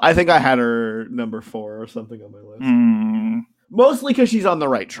think I had her number 4 or something on my list. Mostly because she's on the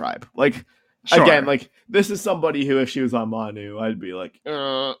right tribe. Like, Sure. Again, like this is somebody who, if she was on Manu, I'd be like,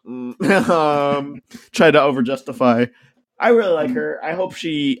 try to over justify. I really like her. I hope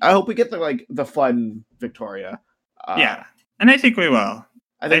we get the fun Victoria. Yeah, and I think we will.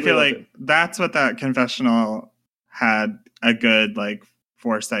 I feel like too. that's what that confessional had a good like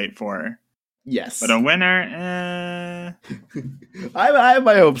foresight for. Yes, but a winner, I have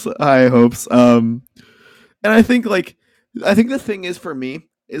my hopes. High hopes. And I think the thing is for me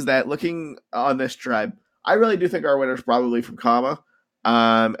is that looking on this tribe, I really do think our winner's probably from Kama.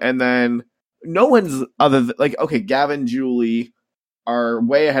 And then no one's other than okay, Gavin, Julie are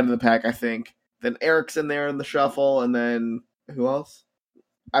way ahead of the pack, I think. Then Eric's in there in the shuffle, and then who else?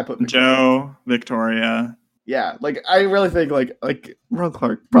 I put Joe, Victoria. Yeah, I really think Ron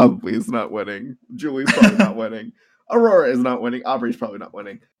Clark probably is not winning. Julie's probably not winning. Aurora is not winning. Aubrey's probably not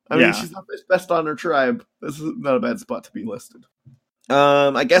winning. I mean, she's not best on her tribe. This is not a bad spot to be listed.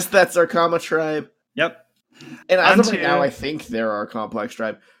 I guess that's our Kama tribe. Yep. And as of right now, I think they're our complex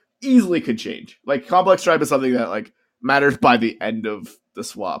tribe. Easily could change. Complex tribe is something that matters by the end of the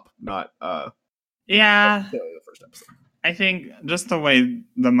swap, not the first episode. I think just the way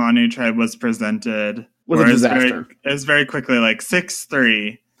the Manu tribe was presented was a disaster. It was very quickly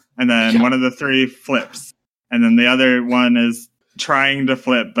 6-3, and then one of the three flips, and then the other one is trying to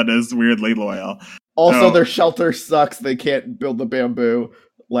flip but is weirdly loyal. Also, their shelter sucks. They can't build the bamboo.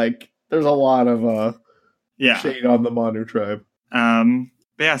 There's a lot of shade on the Manu tribe. But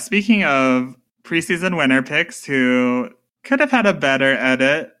yeah, speaking of preseason winner picks, who could have had a better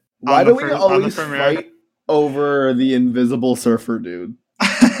edit. Why do we always fight over the invisible surfer dude?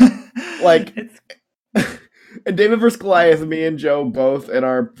 And David vs. Goliath, me and Joe both in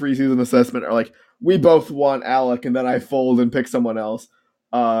our preseason assessment are we both want Alec, and then I fold and pick someone else.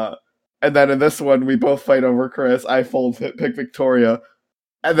 And then in this one, we both fight over Chris. I fold, pick Victoria,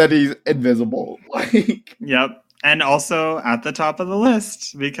 and then he's invisible. Yep. And also at the top of the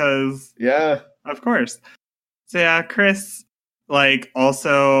list because... Yeah. Of course. So yeah, Chris...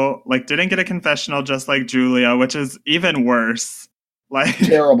 also didn't get a confessional just like Julia, which is even worse.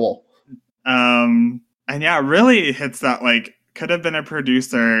 Terrible. And yeah, really hits that could have been a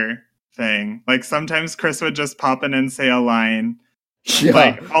producer thing. Sometimes Chris would just pop in and say a line,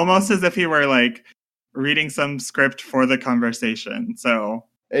 almost as if he were reading some script for the conversation. So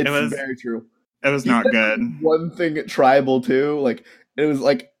it was very true. It was not good. One thing at Tribal too, it was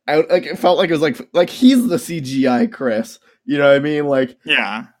it felt like it was he's the CGI Chris. You know what I mean?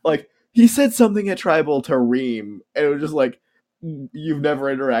 Yeah. He said something at Tribal to Reem, and it was just you've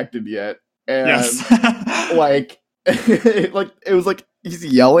never interacted yet. And yes. it was he's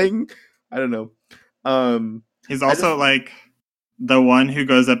yelling. I don't know. He's also the one who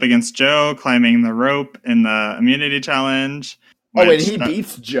goes up against Joe climbing the rope in the immunity challenge. And he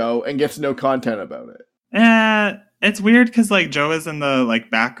beats Joe and gets no content about it. Yeah, it's weird because Joe is in the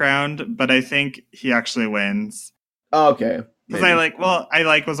background, but I think he actually wins. Okay. Because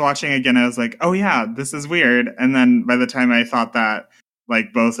I was watching again. I was like, oh yeah, this is weird. And then by the time I thought that,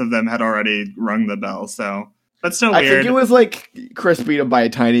 both of them had already rung the bell. So, but still weird. I think it was Chris beat him by a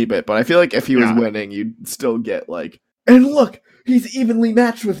tiny bit, but I feel if he was winning, you'd still get and look, he's evenly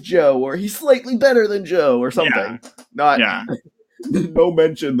matched with Joe, or he's slightly better than Joe, or something. No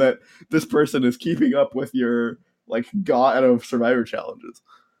mention that this person is keeping up with your God of Survivor challenges.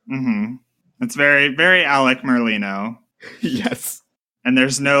 Mm-hmm. It's very, very Alec Merlino. Yes. And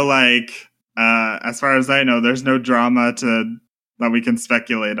there's no as far as I know, there's no drama that we can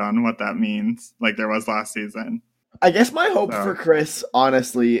speculate on what that means, there was last season. I guess my hope for Chris,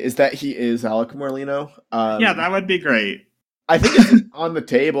 honestly, is that he is Alec Merlino. Yeah, that would be great. I think it's on the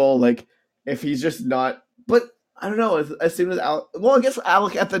table, if he's just not, but I don't know, as soon as Alec, I guess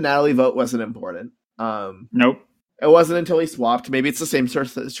Alec at the Natalie vote wasn't important. Nope. It wasn't until he swapped. Maybe it's the same sort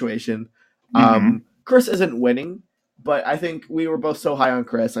of situation. Chris isn't winning, but I think we were both so high on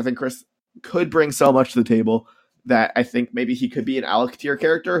Chris. I think Chris could bring so much to the table that I think maybe he could be an Alec tier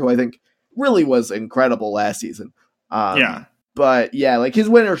character who I think really was incredible last season. Yeah. But yeah, his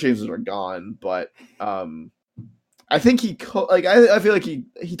winner chances are gone, but I think he I feel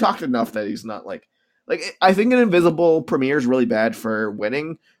he talked enough that he's not I think an invisible premiere is really bad for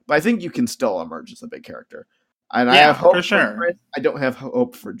winning, but I think you can still emerge as a big character. And I have hope for sure. Chris. I don't have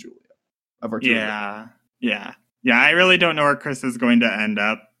hope for Julia. Yeah. I really don't know where Chris is going to end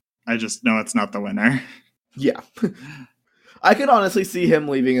up. I just know it's not the winner. Yeah. I could honestly see him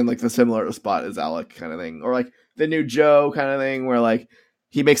leaving in the similar spot as Alec kind of thing, or the new Joe kind of thing, where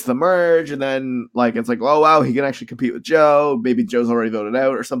he makes the merge and then it's oh wow, he can actually compete with Joe. Maybe Joe's already voted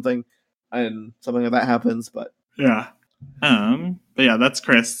out or something, and something like that happens. But yeah, but yeah, that's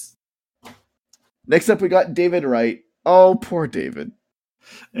Chris. Next up, we got David Wright. Oh, poor David.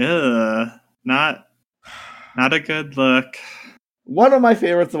 Ugh, not a good look. One of my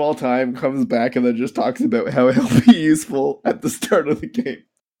favorites of all time comes back and then just talks about how he'll be useful at the start of the game.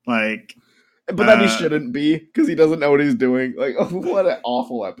 Like, but then he shouldn't be because he doesn't know what he's doing. Like, oh, what an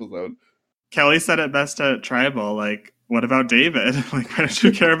awful episode. Kelly said it best at Tribal. Like, what about David? Like, why don't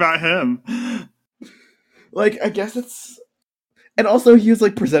you care about him? Like, I guess it's... And also, he was,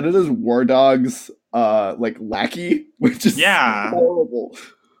 like, presented as War Dog's, like, lackey, which is horrible.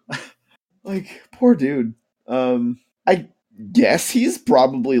 Like, poor dude. I guess he's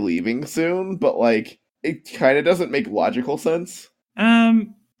probably leaving soon, but, like, it kind of doesn't make logical sense.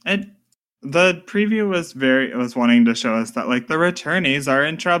 The preview was wanting to show us that, like, the returnees are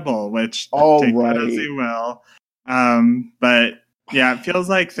in trouble, which take that as you will. But yeah, it feels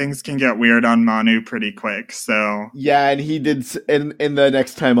like things can get weird on Manu pretty quick. So yeah, and he did in the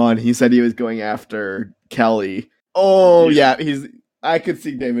next time on, he said he was going after Kelly. Oh yeah, I could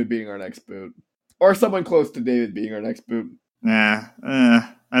see David being our next boot, or someone close to David being our next boot. Yeah,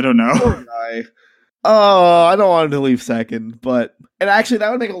 I don't know. Poor guy. Oh, I don't want him to leave second, and actually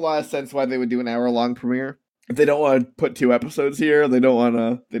that would make a lot of sense why they would do an hour-long premiere. If they don't want to put 2 episodes here, they don't want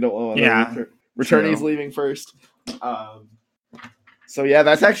to. Returnees leaving first. So yeah,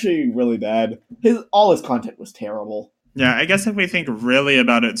 that's actually really bad. All his content was terrible. Yeah, I guess if we think really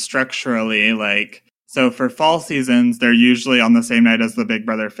about it structurally, like, so for fall seasons, they're usually on the same night as the Big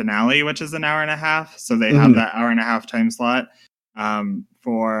Brother finale, which is an hour and a half. So they have that hour and a half time slot.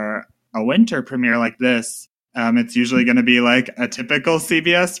 For a winter premiere like this, it's usually going to be like a typical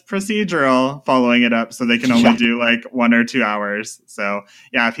CBS procedural following it up, so they can only do like 1 or 2 hours. So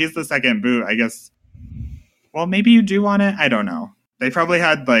yeah, if he's the second boot, I guess, well, maybe you do want it. I don't know. They probably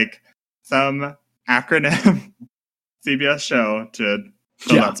had like some acronym CBS show to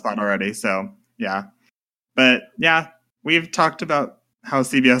fill that spot already. So yeah, but yeah, we've talked about how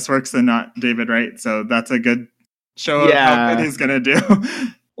CBS works and not David Wright. So that's a good show of how good he's going to do.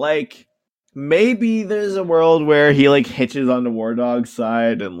 Like, maybe there's a world where he, like, hitches on the War Dog's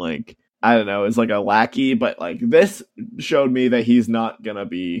side and, like, I don't know, is, like, a lackey. But, like, this showed me that he's not gonna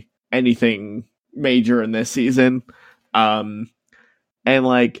be anything major in this season. And,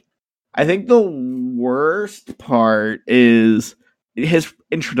 like, I think the worst part is his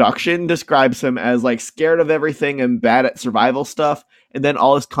introduction describes him as, like, scared of everything and bad at survival stuff. And then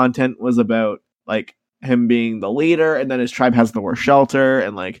all his content was about, like, him being the leader, and then his tribe has the worst shelter,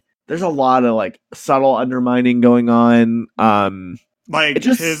 and like there's a lot of like subtle undermining going on. Like, it's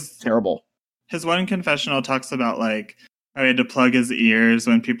just terrible. His one confessional talks about like how he had to plug his ears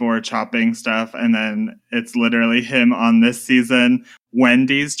when people were chopping stuff, and then it's literally him on this season.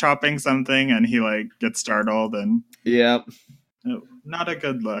 Wendy's chopping something, and he like gets startled, and not a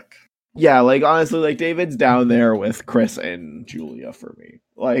good look. Yeah, like honestly, like David's down there with Chris and Julia for me.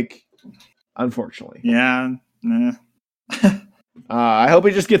 Like, unfortunately. Yeah. Nah. I hope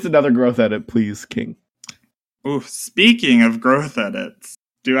he just gets another growth edit, please, King. Ooh, speaking of growth edits,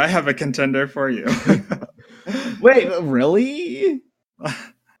 do I have a contender for you? Wait, really?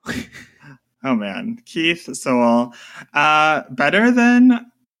 Oh man, Keith Sowell, better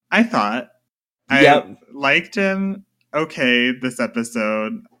than I thought. I liked him okay this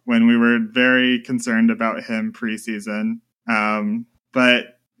episode when we were very concerned about him preseason.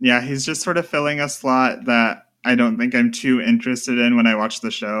 But yeah, he's just sort of filling a slot that I don't think I'm too interested in when I watch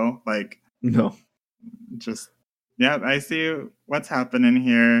the show. Like, no, just I see what's happening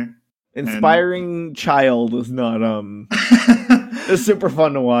here. Inspiring child is not it's super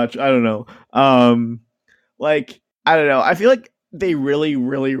fun to watch. I don't know. Like, I don't know. I feel like they really,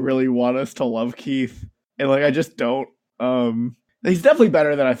 really, really want us to love Keith, and like I just don't. He's definitely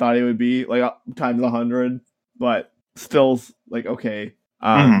better than I thought he would be, like times 100, but still like okay.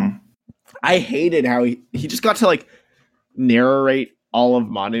 I hated how he just got to like narrate all of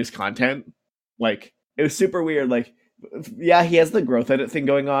Manu's content. Like, it was super weird. Like, yeah, he has the growth edit thing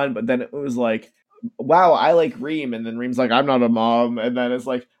going on, but then it was like, wow, I like Reem, and then Reem's like, I'm not a mom, and then it's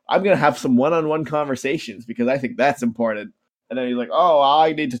like, I'm gonna have some one-on-one conversations because I think that's important. And then he's like, oh,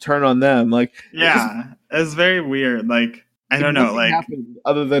 I need to turn on them. Like, yeah, it's very weird. Like, I don't know, like, happened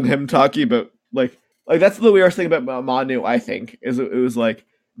other than him talking about like that's the weirdest thing about Manu. I think is it was like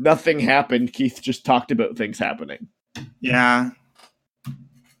nothing happened. Keith just talked about things happening. Yeah,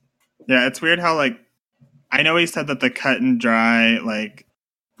 it's weird how like I know he said that the cut and dry like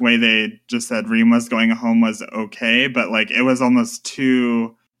way they just said Reem was going home was okay, but like it was almost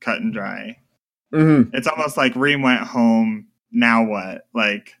too cut and dry. Mm-hmm. It's almost like Reem went home. Now what?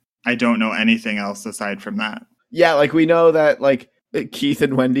 Like, I don't know anything else aside from that. Yeah, like we know that like Keith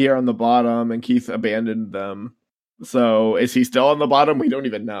and Wendy are on the bottom, and Keith abandoned them. So is he still on the bottom? We don't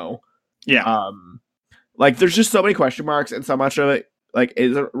even know. Yeah. Like there's just so many question marks, and so much of it like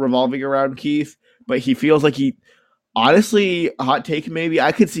is revolving around Keith. But he feels like he, honestly, hot take maybe,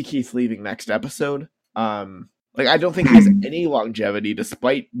 I could see Keith leaving next episode. Like I don't think he has any longevity,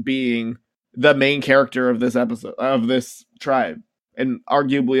 despite being the main character of this episode, of this tribe, and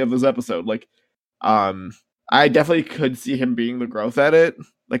arguably of this episode. Like, I definitely could see him being the growth edit,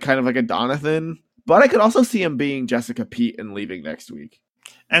 like kind of like a Donathan. But I could also see him being Jessica Pete and leaving next week.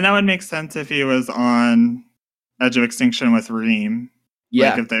 And that would make sense if he was on Edge of Extinction with Reem.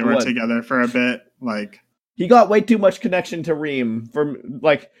 Yeah, like if they were together for a bit. Like he got way too much connection to Reem. From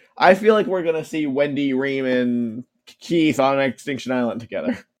like, I feel like we're gonna see Wendy, Reem, and Keith on Extinction Island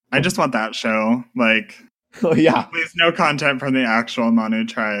together. I just want that show. Like, oh yeah, please no content from the actual Manu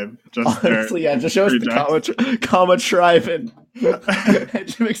tribe. Just honestly, yeah, just show us the Kama tribe and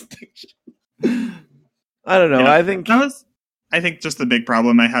Edge of Extinction. I don't know. Yeah, I think just the big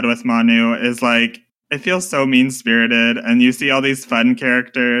problem I had with Manu is like it feels so mean spirited, and you see all these fun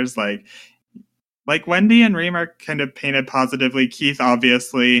characters like Wendy and Reem are kind of painted positively. Keith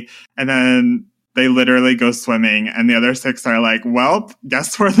obviously, and then they literally go swimming, and the other 6 are like, "Welp,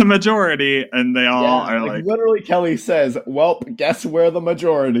 guess we're the majority," and they all are like, literally. Kelly says, "Welp, guess we're the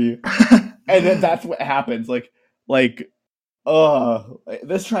majority," and then that's what happens. This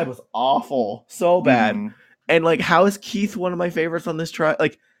tribe was awful, so bad. Mm. And like, how is Keith one of my favorites on this tribe?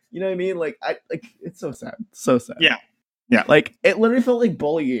 Like, you know what I mean? Like, it's so sad, so sad. Yeah. Like, it literally felt like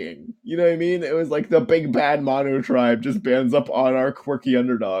bullying. You know what I mean? It was like the big bad Manu tribe just bands up on our quirky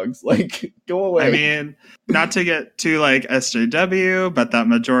underdogs. Like, go away. I mean, not to get too like SJW, but that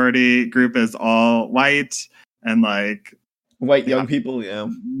majority group is all white and like white young people. Yeah,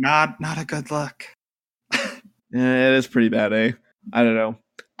 not a good look. Yeah, it is pretty bad, eh? I don't know.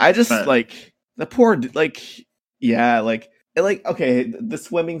 I just like the poor, like, yeah, like, okay, the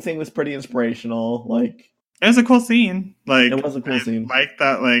swimming thing was pretty inspirational. Like, it was a cool scene. Like, it was a cool scene. Like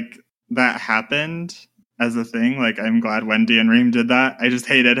that happened as a thing. Like, I'm glad Wendy and Reem did that. I just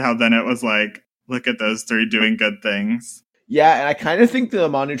hated how then it was like, look at those 3 doing good things. Yeah, and I kind of think the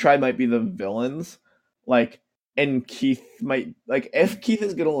Manu tribe might be the villains. Like, and Keith might, like, if Keith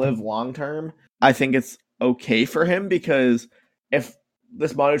is gonna live long term, I think it's okay for him, because if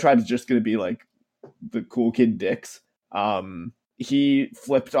this Manu tribe is just going to be like the cool kid dicks, he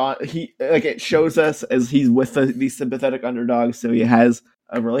flipped on, it shows us as he's with these sympathetic underdogs, so he has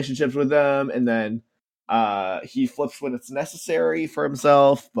relationships with them, and then he flips when it's necessary for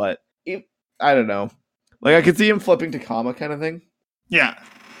himself, but I don't know, like I could see him flipping to Kama kind of thing. Yeah,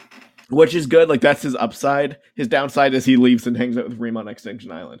 which is good. Like, that's his upside. His downside is he leaves and hangs out with Reem on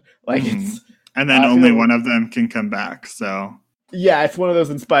Extinction Island. Like, it's, and then only one of them can come back. So yeah, it's one of those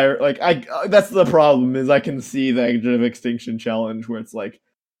inspired. Like, that's the problem, is I can see the Age of Extinction challenge where it's like,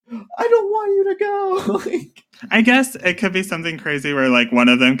 I don't want you to go. Like, I guess it could be something crazy where like one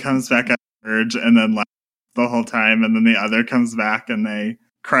of them comes back at Urge and then like the whole time, and then the other comes back and they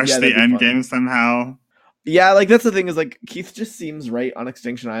crush the end game somehow. Yeah, like that's the thing, is like Keith just seems right on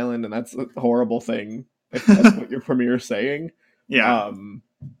Extinction Island, and that's a horrible thing if that's what your premier's saying. Yeah.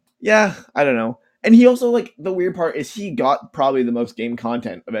 Yeah, I don't know. And he also, like, the weird part is he got probably the most game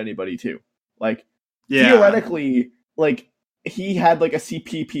content of anybody, too. Like, theoretically, like, he had, like, a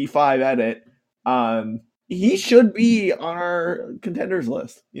CPP5 edit. He should be on our contenders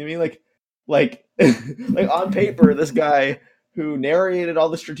list. You know what I mean? Like, on paper, this guy who narrated all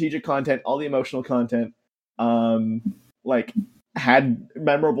the strategic content, all the emotional content, like, had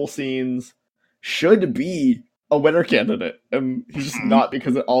memorable scenes, should be a winner candidate, and he's just not,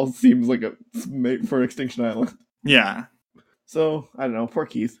 because it all seems like it's made for Extinction Island. Yeah. So, I don't know, poor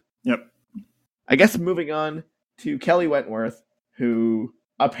Keith. Yep. I guess moving on to Kelly Wentworth, who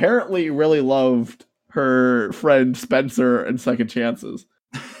apparently really loved her friend Spencer and Second Chances.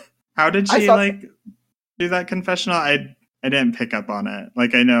 How did she, do that confessional? I didn't pick up on it.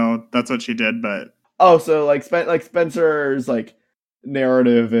 Like, I know that's what she did, but... Oh, so, like Spencer's, like,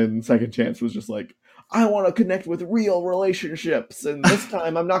 narrative in Second Chance was just like, I want to connect with real relationships, and this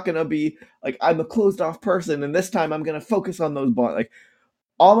time I'm not going to be, like, I'm a closed-off person, and this time I'm going to focus on those bonds. Like,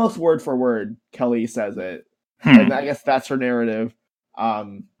 almost word for word, Kelly says it, and I guess that's her narrative.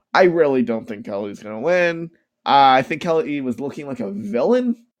 I really don't think Kelly's going to win. I think Kelly was looking like a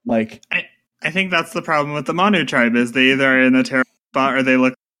villain. Like, I think that's the problem with the Manu tribe, is they either are in a terrible spot or they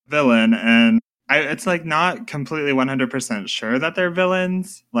look like a villain, and it's, like, not completely 100% sure that they're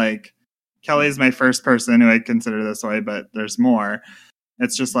villains. Like, Kelly's my first person who I consider this way, but there's more.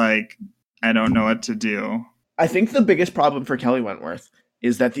 It's just like, I don't know what to do. I think the biggest problem for Kelly Wentworth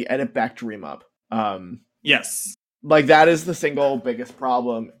is that the edit backed Reem up. Yes. Like that is the single biggest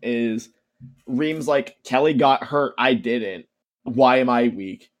problem is Reem's like, Kelly got hurt, I didn't. Why am I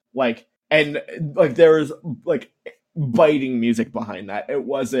weak? Like, and like there was like biting music behind that. It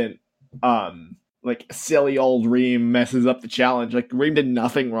wasn't like silly old Reem messes up the challenge. Like Reem did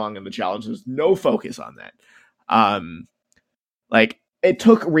nothing wrong in the challenge. There's no focus on that. Like it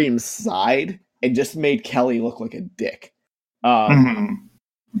took Reem's side and just made Kelly look like a dick.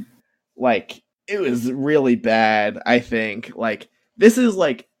 Like it was really bad, I think. Like this is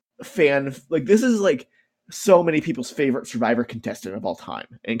like this is like so many people's favorite Survivor contestant of all time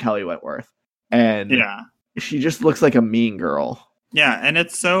in Kelly Wentworth. And yeah, she just looks like a mean girl. Yeah, and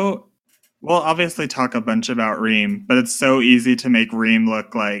it's so we'll obviously talk a bunch about Reem, but it's so easy to make Reem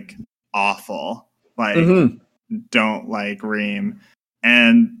look like awful. Like don't like Reem.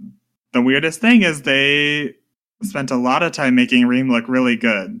 And the weirdest thing is they spent a lot of time making Reem look really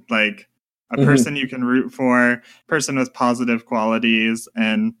good. Like a person you can root for, person with positive qualities.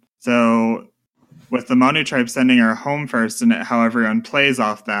 And so with the Manu tribe sending her home first and how everyone plays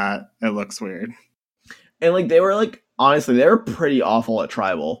off that, it looks weird. And like they were like, honestly, they were pretty awful at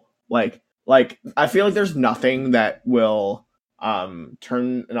tribal. Like I feel like there's nothing that will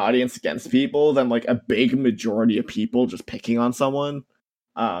turn an audience against people than like a big majority of people just picking on someone.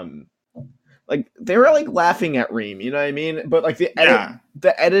 Like they were like laughing at Reem, you know what I mean? But like the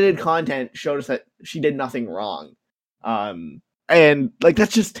edited content showed us that she did nothing wrong. And like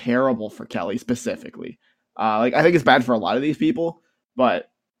that's just terrible for Kelly specifically. Like I think it's bad for a lot of these people,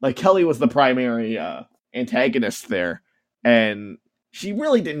 but like Kelly was the primary antagonist there, and she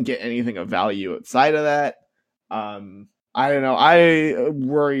really didn't get anything of value outside of that. I don't know. I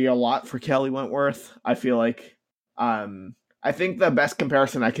worry a lot for Kelly Wentworth. I feel like I think the best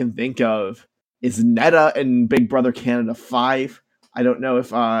comparison I can think of is Netta in Big Brother Canada 5. I don't know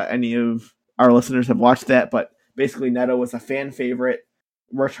if any of our listeners have watched that, but basically Netta was a fan favorite,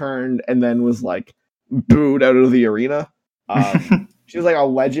 returned, and then was like booed out of the arena. She was like a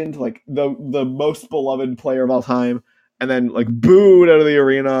legend, like the most beloved player of all time, and then like booed out of the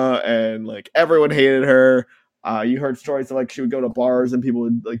arena, and like everyone hated her. You heard stories of like she would go to bars and people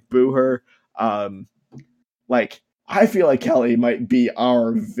would like boo her. Like I feel like Kelly might be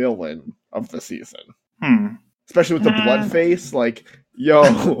our villain of the season, especially with the blood face. Like,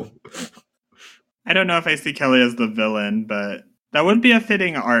 yo, I don't know if I see Kelly as the villain, but that would be a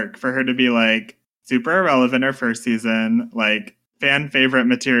fitting arc for her to be like super irrelevant her first season, like fan favorite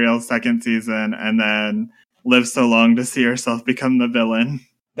material second season, and then live so long to see herself become the villain.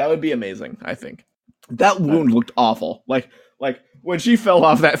 That would be amazing, I think. That wound looked awful. Like when she fell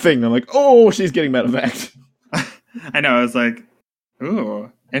off that thing, I'm like, oh, she's getting medevaced. I know, I was like,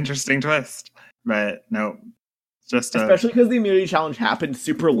 ooh, interesting twist. But no, just especially because the immunity challenge happened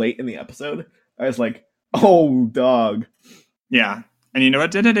super late in the episode. I was like, oh, dog. Yeah. And you know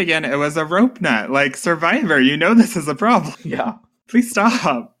what did it again? It was a rope net. Like Survivor, you know this is a problem. Yeah. Please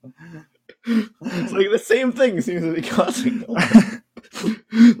stop. It's like the same thing seems to be causing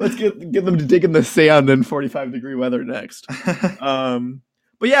Let's get them to dig in the sand in 45-degree weather next.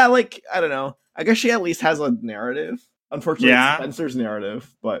 But yeah, like, I don't know. I guess she at least has a narrative. Unfortunately, it's Spencer's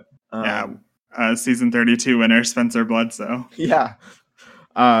narrative, but season 32 winner Spencer Bledsoe. Yeah.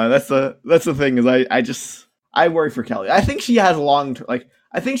 That's the thing is I worry for Kelly. I think she has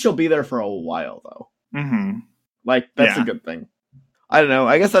I think she'll be there for a while though. Like that's a good thing. I don't know.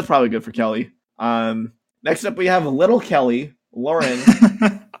 I guess that's probably good for Kelly. Next up we have little Kelly, Lauren,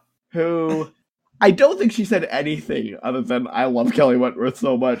 who I don't think she said anything other than I love Kelly Wentworth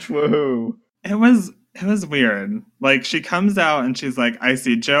so much. Woohoo. It was weird. Like she comes out and she's like, I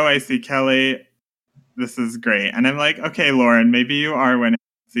see Joe, I see Kelly. This is great. And I'm like, okay, Lauren, maybe you are winning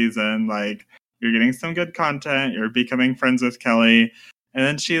the season. Like you're getting some good content. You're becoming friends with Kelly. And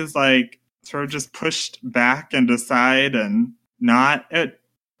then she's like sort of just pushed back and aside and not at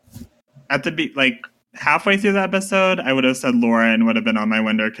the like halfway through the episode, I would have said Lauren would have been on my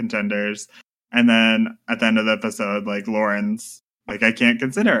winter contenders. And then at the end of the episode, like Lauren's like, I can't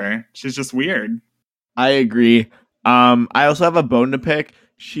consider her. She's just weird. I agree. I also have a bone to pick.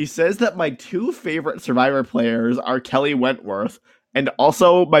 She says that my two favorite Survivor players are Kelly Wentworth, and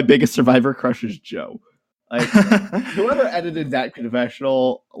also my biggest Survivor crush is Joe. Like, whoever edited that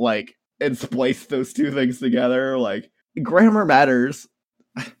confessional, like, and spliced those two things together, like, grammar matters,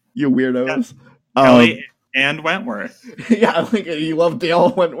 you weirdos. Kelly and Wentworth. Yeah, like, you love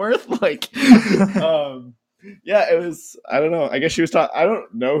Dale Wentworth? Like, yeah, it was, I don't know, I guess she was talking, I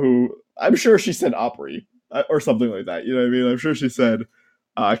don't know who, I'm sure she said Opry, or something like that, you know what I mean? I'm sure she said,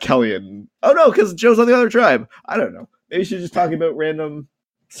 Kelly and because Joe's on the other tribe. I don't know. Maybe she's just talking about random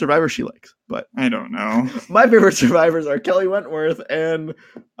survivors she likes. But I don't know. My favorite survivors are Kelly Wentworth and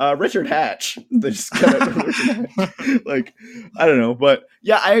Richard Hatch. They just kind of Richard Hatch. Like, I don't know, but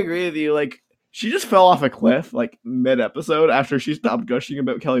yeah, I agree with you. Like, she just fell off a cliff like mid episode after she stopped gushing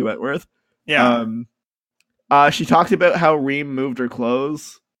about Kelly Wentworth. Yeah. She talked about how Reem moved her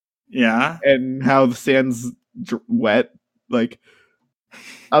clothes. Yeah. And how the sand's wet. Like,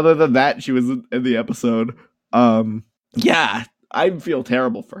 other than that, she was in the episode. Yeah, I feel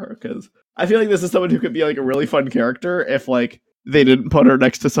terrible for her because I feel like this is someone who could be like a really fun character if like they didn't put her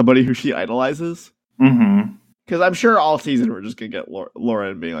next to somebody who she idolizes. Mm-hmm. Because I'm sure all season we're just gonna get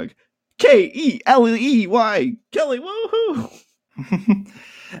Lauren being like Keley, Kelly, woohoo!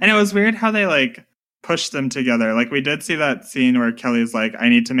 And it was weird how they like pushed them together. Like, we did see that scene where Kelly's like, I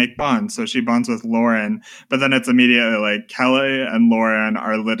need to make bonds, so she bonds with Lauren, but then it's immediately like Kelly and Lauren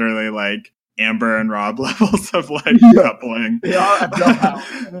are literally like Amber and Rob levels of like coupling. They are they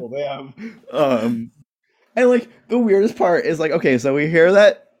have and like the weirdest part is like, okay, so we hear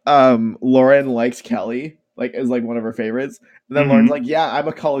that Lauren likes Kelly, like is like one of her favorites, and then Lauren's like, yeah, I'm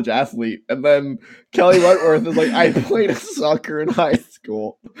a college athlete, and then Kelly Wentworth is like, I played soccer in high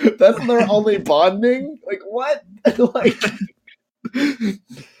school. That's their only bonding. Like, what? Like,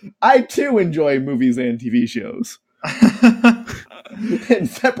 I too enjoy movies and TV shows.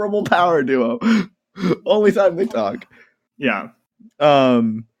 Inseparable power duo. Only time they talk. Yeah.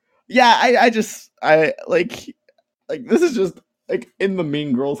 Yeah, I like this is just like in the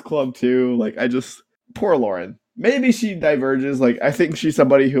Mean Girls Club too. Like, poor Lauren. Maybe she diverges. Like, I think she's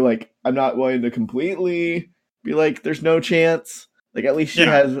somebody who like I'm not willing to completely be like there's no chance. Like, at least she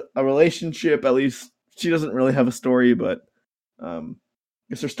has a relationship. At least she doesn't really have a story, but I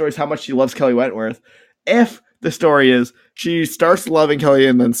guess her story is how much she loves Kelly Wentworth. If the story is she starts loving Kelly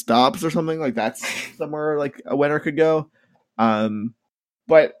and then stops or something, like that's somewhere like a winner could go.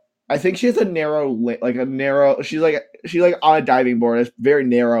 But I think she has she's like on a diving board. It's very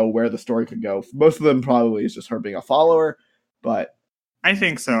narrow where the story could go. Most of them probably is just her being a follower, but I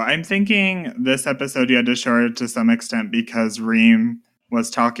think so. I'm thinking this episode you had to show her to some extent because Reem was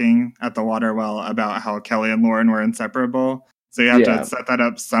talking at the water well about how Kelly and Lauren were inseparable. So you have to set that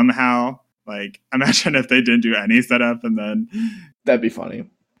up somehow. Like, imagine if they didn't do any setup and then... That'd be funny.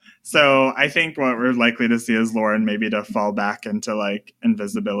 So I think what we're likely to see is Lauren maybe to fall back into, like,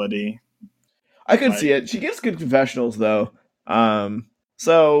 invisibility. I could see it. She gives good confessionals, though.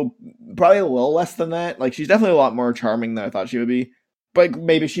 So probably a little less than that. Like, she's definitely a lot more charming than I thought she would be. But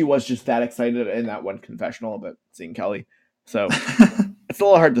maybe she was just that excited in that one confessional about seeing Kelly. So it's a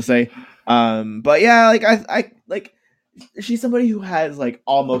little hard to say. But yeah, like I like she's somebody who has like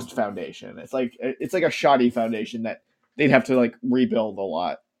almost foundation. It's like a shoddy foundation that they'd have to like rebuild a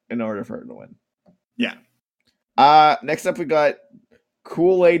lot in order for her to win. Yeah. Next up we got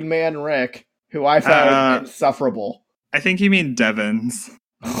Kool-Aid Man Rick, who I found insufferable. I think you mean Devins.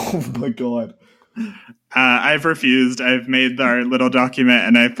 Oh my god. I've refused. I've made our little document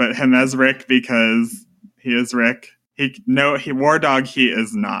and I put him as Rick because he is Rick. War Dog, he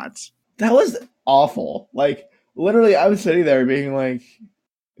is not. That was awful. Like, literally, I was sitting there being like,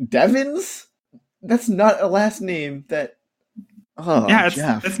 Devins? That's not a last name that... Oh,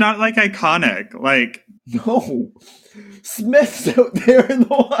 yeah, it's not like iconic. Like, no. Smith's out there in the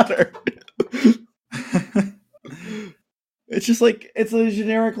water. It's just like, it's a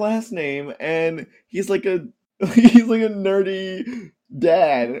generic last name, and he's like a nerdy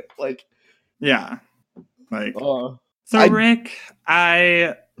dad. Like, yeah. Like, so Rick,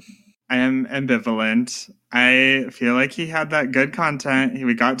 I am ambivalent. I feel like he had that good content.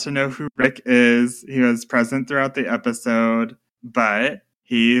 We got to know who Rick is. He was present throughout the episode, but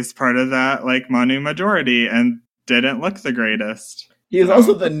he's part of that like Manu majority and didn't look the greatest. He is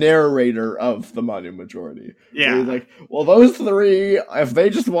also the narrator of the Manu majority. Yeah. He's like, well, those three, if they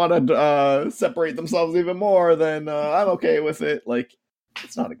just want to separate themselves even more, then I'm okay with it. Like,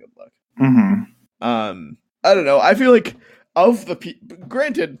 it's not a good look. Mm-hmm. I don't know. I feel like of the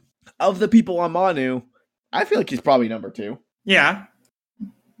people on Manu, I feel like he's probably number 2. Yeah.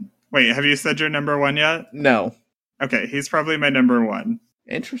 Wait, have you said your number 1 yet? No. Okay, he's probably my number 1.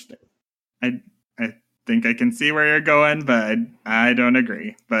 Interesting. I think I can see where you're going, but I don't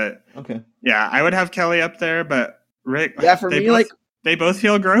agree. But okay. Yeah, I would have Kelly up there, but Rick. Yeah, for me, they both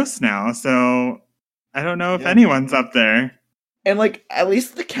feel gross now, so I don't know if anyone's up there. And like, at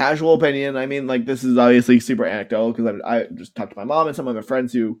least the casual opinion. I mean, like, this is obviously super anecdotal because I just talked to my mom and some of my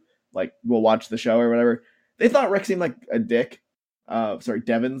friends who like will watch the show or whatever. They thought Rick seemed like a dick.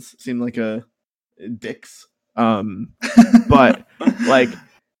 Devins seemed like a dicks. But Like,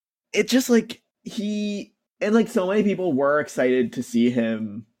 it just like he and like so many people were excited to see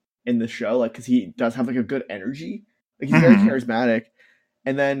him in the show, like because he does have like a good energy, like he's very charismatic,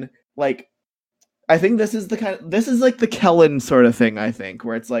 and then like I think this is like the Kellen sort of thing, I think,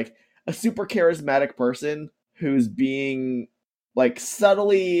 where it's like a super charismatic person who's being like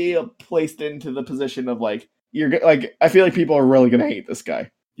subtly placed into the position of like you're like I feel like people are really gonna hate this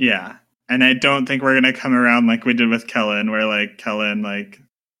guy. Yeah. And I don't think we're gonna come around like we did with Kellen, where like Kellen like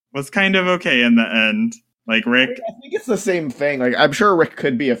was kind of okay in the end. Like Rick, I think it's the same thing. Like I'm sure Rick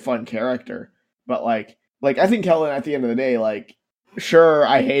could be a fun character, but like I think Kellen at the end of the day, like sure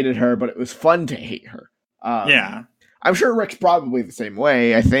I hated her, but it was fun to hate her. Yeah. I'm sure Rick's probably the same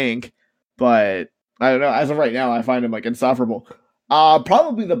way, I think, but I don't know. As of right now, I find him like insufferable.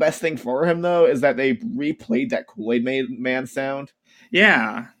 Probably the best thing for him though is that they replayed that Kool-Aid Man sound.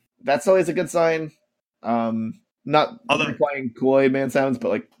 Yeah. That's always a good sign. Not replaying Kool-Aid Man sounds, but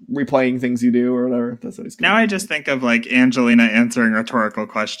like replaying things you do or whatever. That's always good. Now I just think of like Angelina answering rhetorical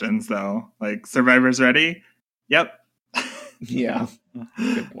questions though. Like, survivors ready? Yep. Yeah.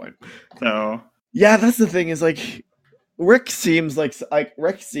 Good point. So yeah, that's the thing is like Rick seems like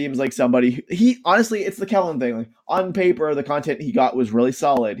somebody he honestly it's the Kellen thing. Like on paper, the content he got was really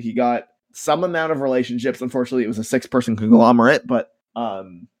solid. He got some amount of relationships. Unfortunately, it was a 6-person conglomerate, but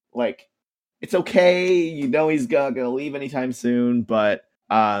like it's okay. You know he's gonna leave anytime soon, but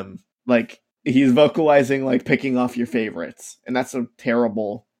like he's vocalizing like picking off your favorites, and that's a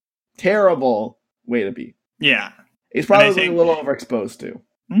terrible, terrible way to be. Yeah, he's probably a little overexposed too.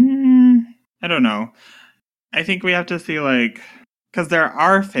 I don't know. I think we have to see like because there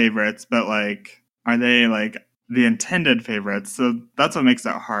are favorites, but like are they like the intended favorites? So that's what makes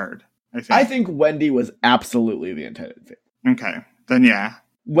it hard. I think Wendy was absolutely the intended favorite. Okay, then yeah.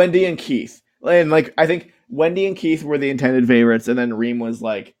 Wendy and Keith. And like I think Wendy and Keith were the intended favorites, and then Reem was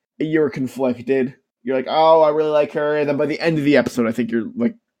like you're conflicted. You're like, oh, I really like her, and then by the end of the episode, I think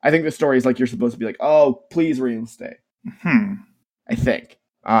the story is like you're supposed to be like, oh, please Reem stay. I think.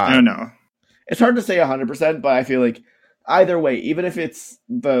 I don't know. It's hard to say 100%, but I feel like either way, even if it's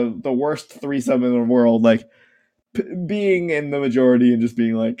the worst threesome in the world, like being in the majority and just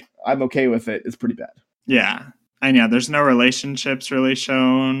being like I'm okay with it is pretty bad. Yeah. And yeah, there's no relationships really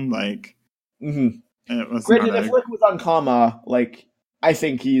shown. Like, it was. Granted, if Rick was on comma, like I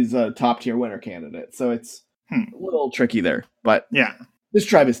think he's a top tier winner candidate, so it's a little tricky there. But yeah, this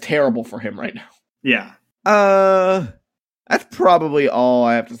tribe is terrible for him right now. Yeah. That's probably all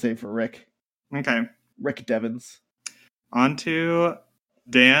I have to say for Rick. Okay. Rick Devens. On to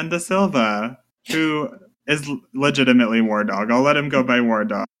Dan Da Silva, who is legitimately War Dog. I'll let him go by War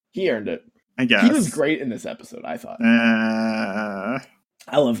Dog. He earned it. I guess. He was great in this episode, I thought.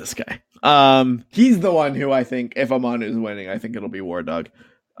 I love this guy. He's the one who I think, if Amanu is winning, I think it'll be War Dog.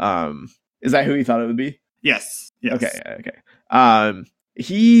 Is that who you thought it would be? Yes. Okay.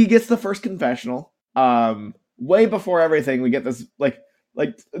 He gets the first confessional. Way before everything, we get this, like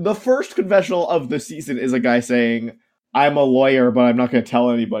the first confessional of the season is a guy saying, I'm a lawyer, but I'm not going to tell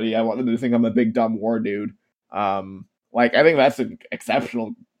anybody. I want them to think I'm a big dumb war dude. I think that's an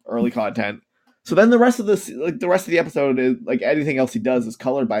exceptional early content. So then the rest of the episode is like anything else he does is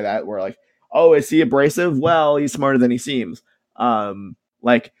colored by that. Where like, oh, is he abrasive? Well, he's smarter than he seems.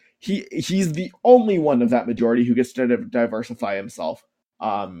 He's the only one of that majority who gets to diversify himself.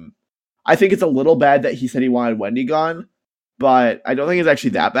 I think it's a little bad that he said he wanted Wendy gone, but I don't think it's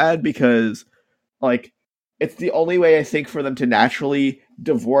actually that bad because like it's the only way I think for them to naturally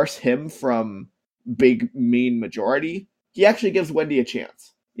divorce him from big mean majority. He actually gives Wendy a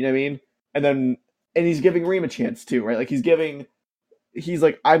chance. You know what I mean? And he's giving Reem a chance too, right? Like he's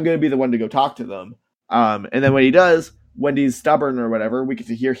like, I'm going to be the one to go talk to them. And then when he does, Wendy's stubborn or whatever, we get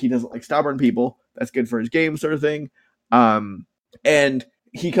to hear he doesn't like stubborn people. That's good for his game sort of thing. And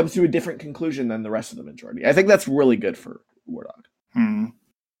he comes to a different conclusion than the rest of the majority. I think that's really good for War Dog.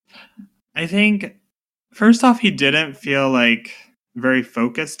 I think, first off, he didn't feel like very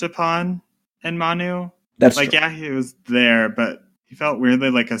focused upon in Manu. That's like, true. Yeah, he was there, but he felt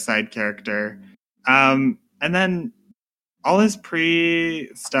weirdly like a side character. And then all his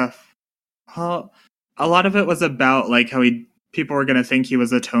pre-stuff, well, a lot of it was about like how people were going to think he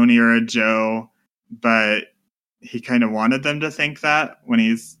was a Tony or a Joe, but he kind of wanted them to think that when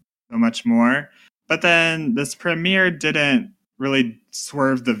he's so much more. But then this premiere didn't really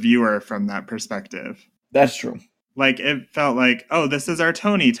swerve the viewer from that perspective. That's true. Like, it felt like, oh, this is our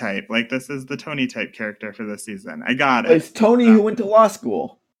Tony type. Like, this is the Tony type character for this season. I got it. It's Tony who went to law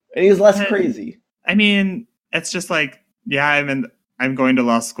school, and he's less crazy. I mean, it's just like, yeah, I'm going to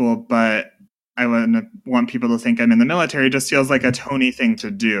law school, but I wouldn't want people to think I'm in the military just feels like a Tony thing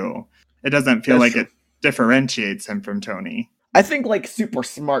to do. It doesn't feel like it differentiates him from Tony. I think like super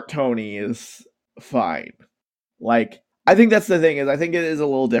smart Tony is fine. Like, I think that's the thing, is I think it is a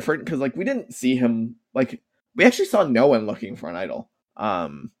little different because like we didn't see him, like we actually saw no one looking for an idol.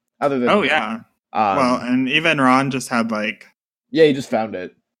 Other than well, and even Ron just had like he just found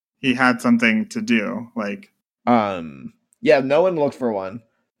it. He had something to do, like no one looked for one.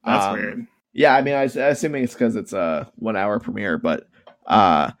 That's weird. Yeah, I mean, I assuming it's because it's a 1 hour premiere, but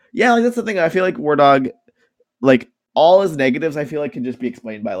like that's the thing. I feel like War Dog, like all his negatives, I feel like can just be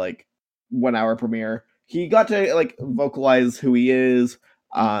explained by like 1 hour premiere. He got to like vocalize who he is,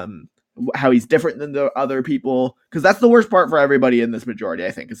 how he's different than the other people, because that's the worst part for everybody in this majority,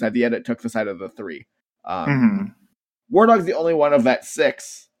 I think, is that the edit took the side of the 3. War Dog's the only one of that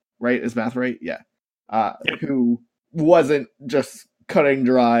 6, right? Is math right? Yeah. Who wasn't just cutting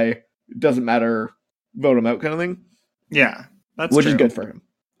dry, doesn't matter, vote him out kind of thing. Yeah, that's which true. Is good for him.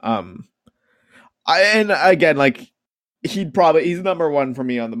 And again, like he's number 1 for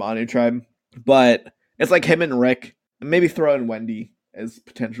me on the Manu tribe, but it's like him and Rick, and maybe throw in Wendy as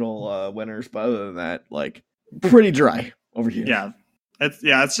potential winners. But other than that, like pretty dry over here. Yeah,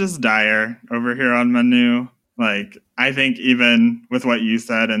 it's just dire over here on Manu. Like I think even with what you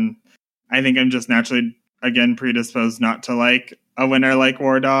said, and I think I'm just naturally again predisposed not to like a winner like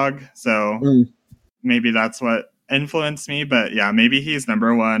War Dog. So maybe that's what influenced me. But yeah, maybe he's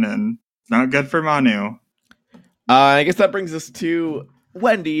number 1, and it's not good for Manu. I guess that brings us to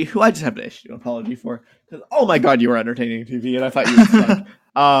Wendy, who I just have to issue an apology for, because oh my god, you were entertaining TV, and I thought you would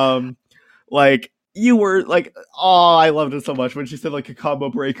suck. Like you were like, oh, I loved it so much when she said like a combo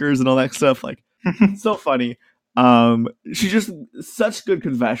breakers and all that stuff. Like so funny. She's just such good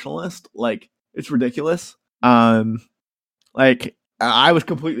confessionalist. Like it's ridiculous. Like I was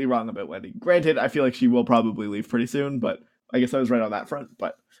completely wrong about Wendy. Granted, I feel like she will probably leave pretty soon, but I guess I was right on that front.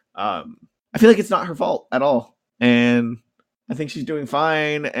 But I feel like it's not her fault at all, and I think she's doing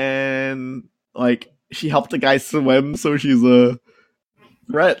fine. And like she helped a guy swim, so she's a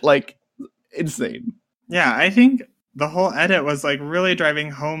threat. Like insane. Yeah, I think the whole edit was like really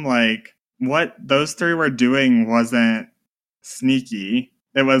driving home like what those 3 were doing wasn't sneaky.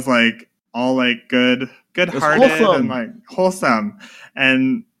 It was like all like good-hearted and like wholesome.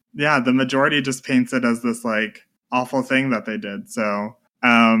 And yeah, the majority just paints it as this like awful thing that they did. So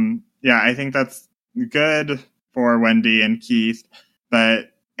I think that's good for Wendy and Keith.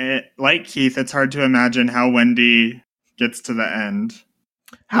 But like Keith, it's hard to imagine how Wendy gets to the end.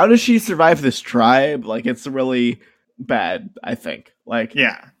 How does she survive this tribe? Like it's really bad, I think. Like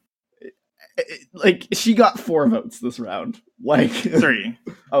yeah. Like she got 4 votes this round. Like 3.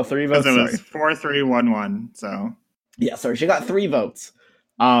 Oh, 3 votes. It was 4-3-1-1. So yeah, sorry, she got 3 votes.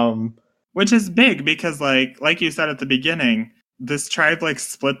 Which is big because like you said at the beginning, this tribe like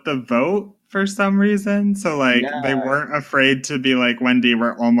split the vote for some reason. So like they weren't afraid to be like, Wendy,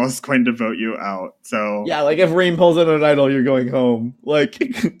 we're almost going to vote you out. So yeah, like if Reem pulls in an idol, you're going home. Like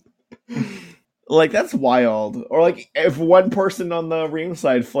like that's wild. Or like if one person on the Reem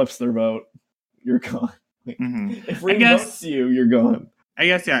side flips their vote, you're gone. If Reem votes you, you're gone. I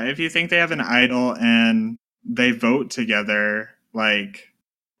guess, yeah, if you think they have an idol and they vote together, like,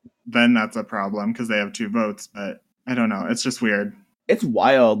 then that's a problem because they have 2 votes. But I don't know. It's just weird. It's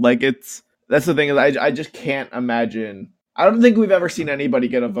wild. Like, that's the thing is I just can't imagine. I don't think we've ever seen anybody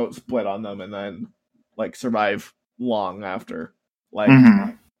get a vote split on them and then, like, survive long after.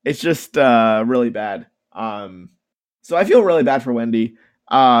 Like, it's just really bad. So I feel really bad for Wendy.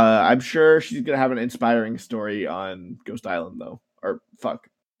 I'm sure she's going to have an inspiring story on Ghost Island, though. Or, fuck.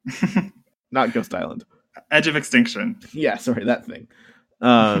 Not Ghost Island. Edge of Extinction. Yeah, sorry, that thing.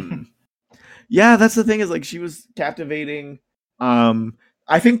 Yeah, that's the thing is, like, she was captivating.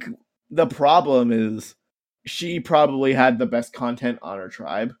 I think the problem is she probably had the best content on her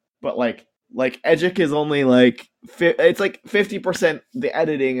tribe. But, like Edgic is only, like, it's, like, 50% the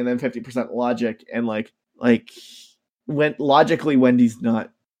editing and then 50% logic. And, like when logically Wendy's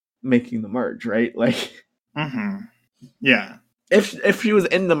not making the merge, right? Like, yeah. If she was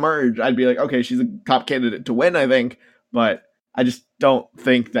in the merge, I'd be like, okay, she's a top candidate to win, I think. But I just don't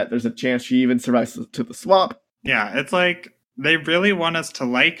think that there's a chance she even survives to the swap. Yeah, it's like they really want us to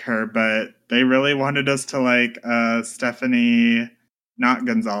like her, but they really wanted us to like Stephanie, not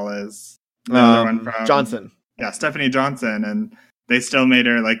Gonzalez, the other one from Johnson. Yeah, Stephanie Johnson, and they still made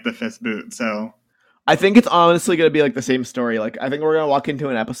her like the 5th boot. So I think it's honestly going to be like the same story. Like, I think we're going to walk into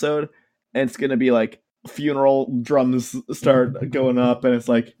an episode and it's going to be like funeral drums start going up and it's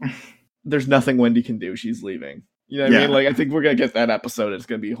like, there's nothing Wendy can do. She's leaving. You know what I mean? Like, I think we're going to get that episode. It's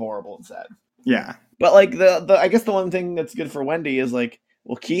going to be horrible and sad. Yeah. But like the I guess the one thing that's good for Wendy is like,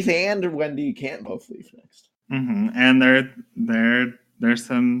 well, Keith and Wendy can't both leave next. And there's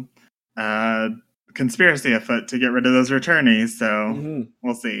some uh, conspiracy afoot to get rid of those returnees, so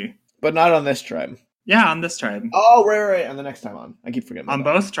we'll see. But not on this tribe. Yeah, on this tribe. Oh, right. And the next time on. I keep forgetting on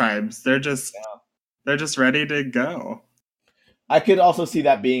about both tribes. They're just ready to go. I could also see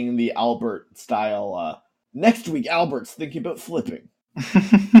that being the Albert style. Next week, Albert's thinking about flipping.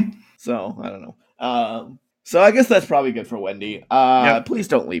 So, I don't know. So I guess that's probably good for Wendy. Please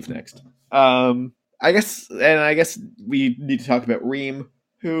don't leave next. I guess we need to talk about Reem,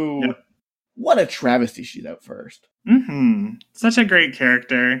 who, what a travesty she's out first. Such a great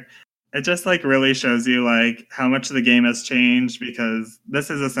character. It just like really shows you like how much the game has changed, because this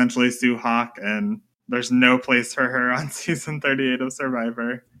is essentially Sue Hawk and there's no place for her on season 38 of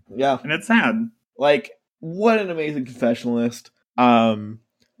Survivor. Yeah. And it's sad. Like, what an amazing confessionalist.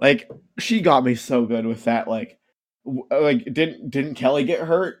 Like, she got me so good with that. Like didn't Kelly get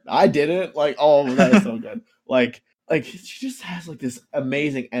hurt? I didn't. Like, oh, that is so good. Like she just has like this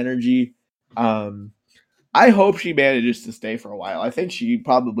amazing energy. I hope she manages to stay for a while. I think she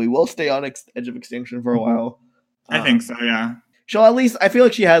probably will stay on Edge of Extinction for a while. I think so, yeah. She'll at least, I feel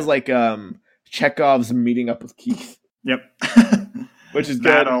like she has like Chekhov's meeting up with Keith. Yep. Which is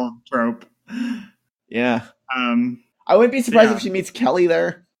that good. old trope. Yeah. I wouldn't be surprised if she meets Kelly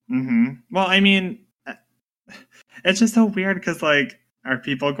there. Well, I mean, it's just so weird because, like, are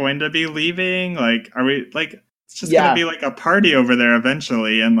people going to be leaving? Like, are we, like, it's just going to be like a party over there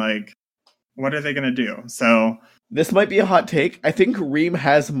eventually, and like, what are they going to do? So this might be a hot take. I think Reem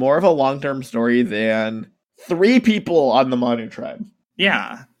has more of a long-term story than 3 people on the Manu tribe.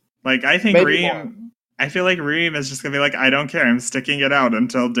 Yeah. Like, I think Reem, I feel like Reem is just going to be like, I don't care. I'm sticking it out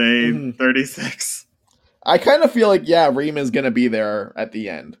until day 36. I kind of feel like, Reem is going to be there at the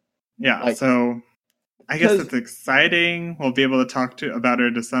end. Yeah. Like, so I guess it's exciting. We'll be able to talk about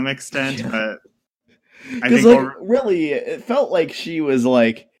her to some extent, but I think like, really, it felt like she was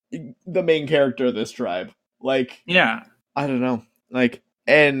like the main character of this tribe. Like, I don't know. Like,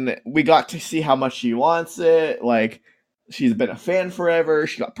 and we got to see how much she wants it. Like, she's been a fan forever.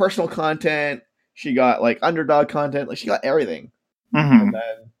 She got personal content. She got like underdog content. Like, she got everything. And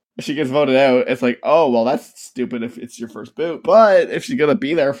then she gets voted out. It's like, oh, well, that's stupid if it's your first boot. But if she's gonna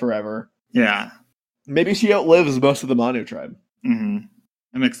be there forever, maybe she outlives most of the Manu tribe. I'm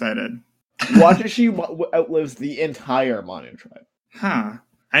excited. Watch if she outlives the entire Manu tribe. Huh.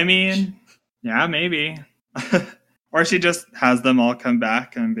 I mean, yeah, maybe. Or she just has them all come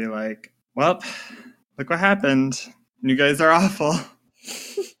back and be like, well, look what happened. You guys are awful.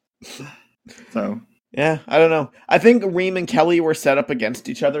 So. Yeah, I don't know. I think Reem and Kelly were set up against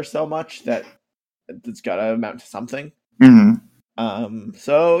each other so much that it's got to amount to something.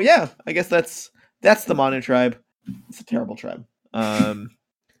 So, yeah, I guess that's the Manu tribe. It's a terrible tribe.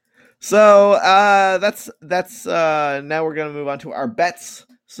 So that's now we're going to move on to our bets.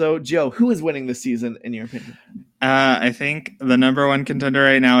 So, Joe, who is winning this season, in your opinion? I think the number 1 contender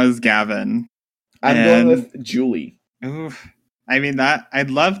right now is Gavin. I'm going with Julie. Ooh, I mean, that I'd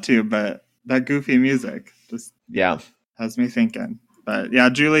love to, but that goofy music just has me thinking. But yeah,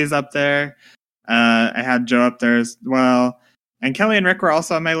 Julie's up there. I had Joe up there as well. And Kelly and Rick were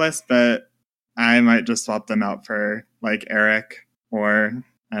also on my list, but I might just swap them out for like Eric or,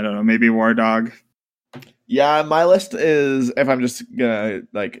 I don't know, maybe War Dog. Yeah, my list is, if I'm just gonna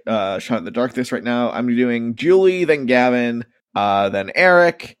like shot in the dark this right now, I'm doing Julie, then Gavin, then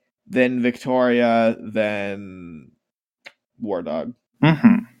Eric, then Victoria, then War Dog.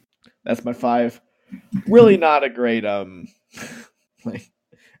 That's my 5. Really not a great like,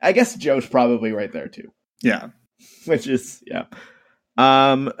 I guess Joe's probably right there too. Yeah. Which is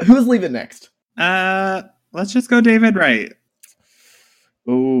who's leaving next? Let's just go David Wright.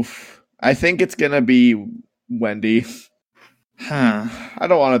 Oof. I think it's gonna be Wendy. I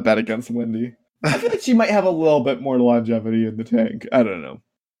don't want to bet against Wendy. I feel like she might have a little bit more longevity in the tank. I don't know.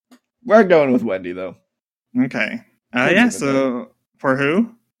 We're going with Wendy though. Okay. So for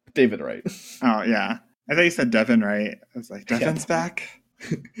who? David Wright. Oh yeah. I thought you said Devin Wright. I was like, Devin's back?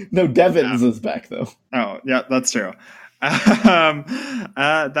 No, Devin's is back though. Oh, yeah, that's true.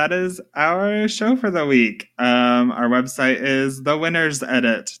 That is our show for the week. Our website is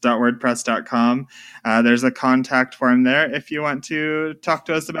thewinnersedit.wordpress.com. There's a contact form there if you want to talk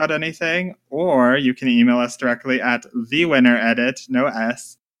to us about anything, or you can email us directly at thewinneredit, no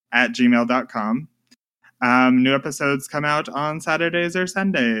S, @gmail.com. New episodes come out on Saturdays or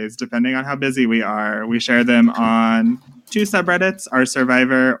Sundays, depending on how busy we are. We share them on 2 subreddits, our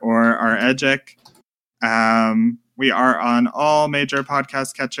Survivor or our Edgic. We are on all major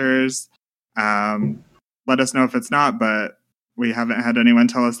podcast catchers. Let us know if it's not, but we haven't had anyone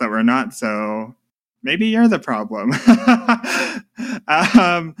tell us that we're not, so maybe you're the problem.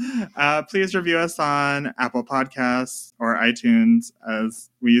 Please review us on Apple Podcasts or iTunes, as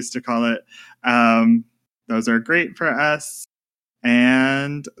we used to call it. Those are great for us.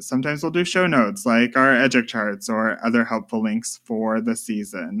 And sometimes we'll do show notes like our Edgic charts or other helpful links for the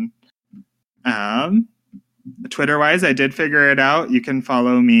season. Twitter-wise, I did figure it out. You can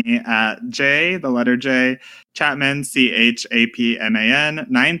follow me at J, the letter J, Chapman, CHAPMAN,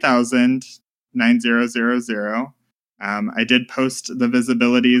 9000, 9000. I did post the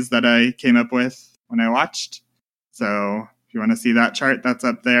visibilities that I came up with when I watched. So if you want to see that chart, that's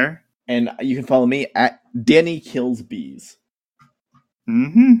up there. And you can follow me at Danny Kills Bees.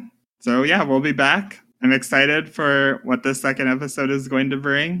 So yeah, we'll be back. I'm excited for what this second episode is going to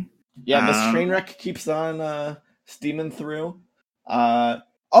bring. Yeah, this train wreck keeps on steaming through. I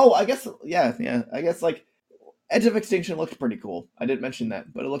guess like Edge of Extinction looked pretty cool. I didn't mention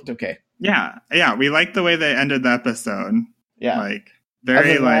that, but it looked okay. Yeah, we liked the way they ended the episode. Yeah, like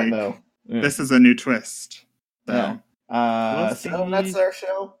very like that, this is a new twist. So yeah. So that's our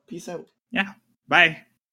show. Peace out. Yeah. Bye.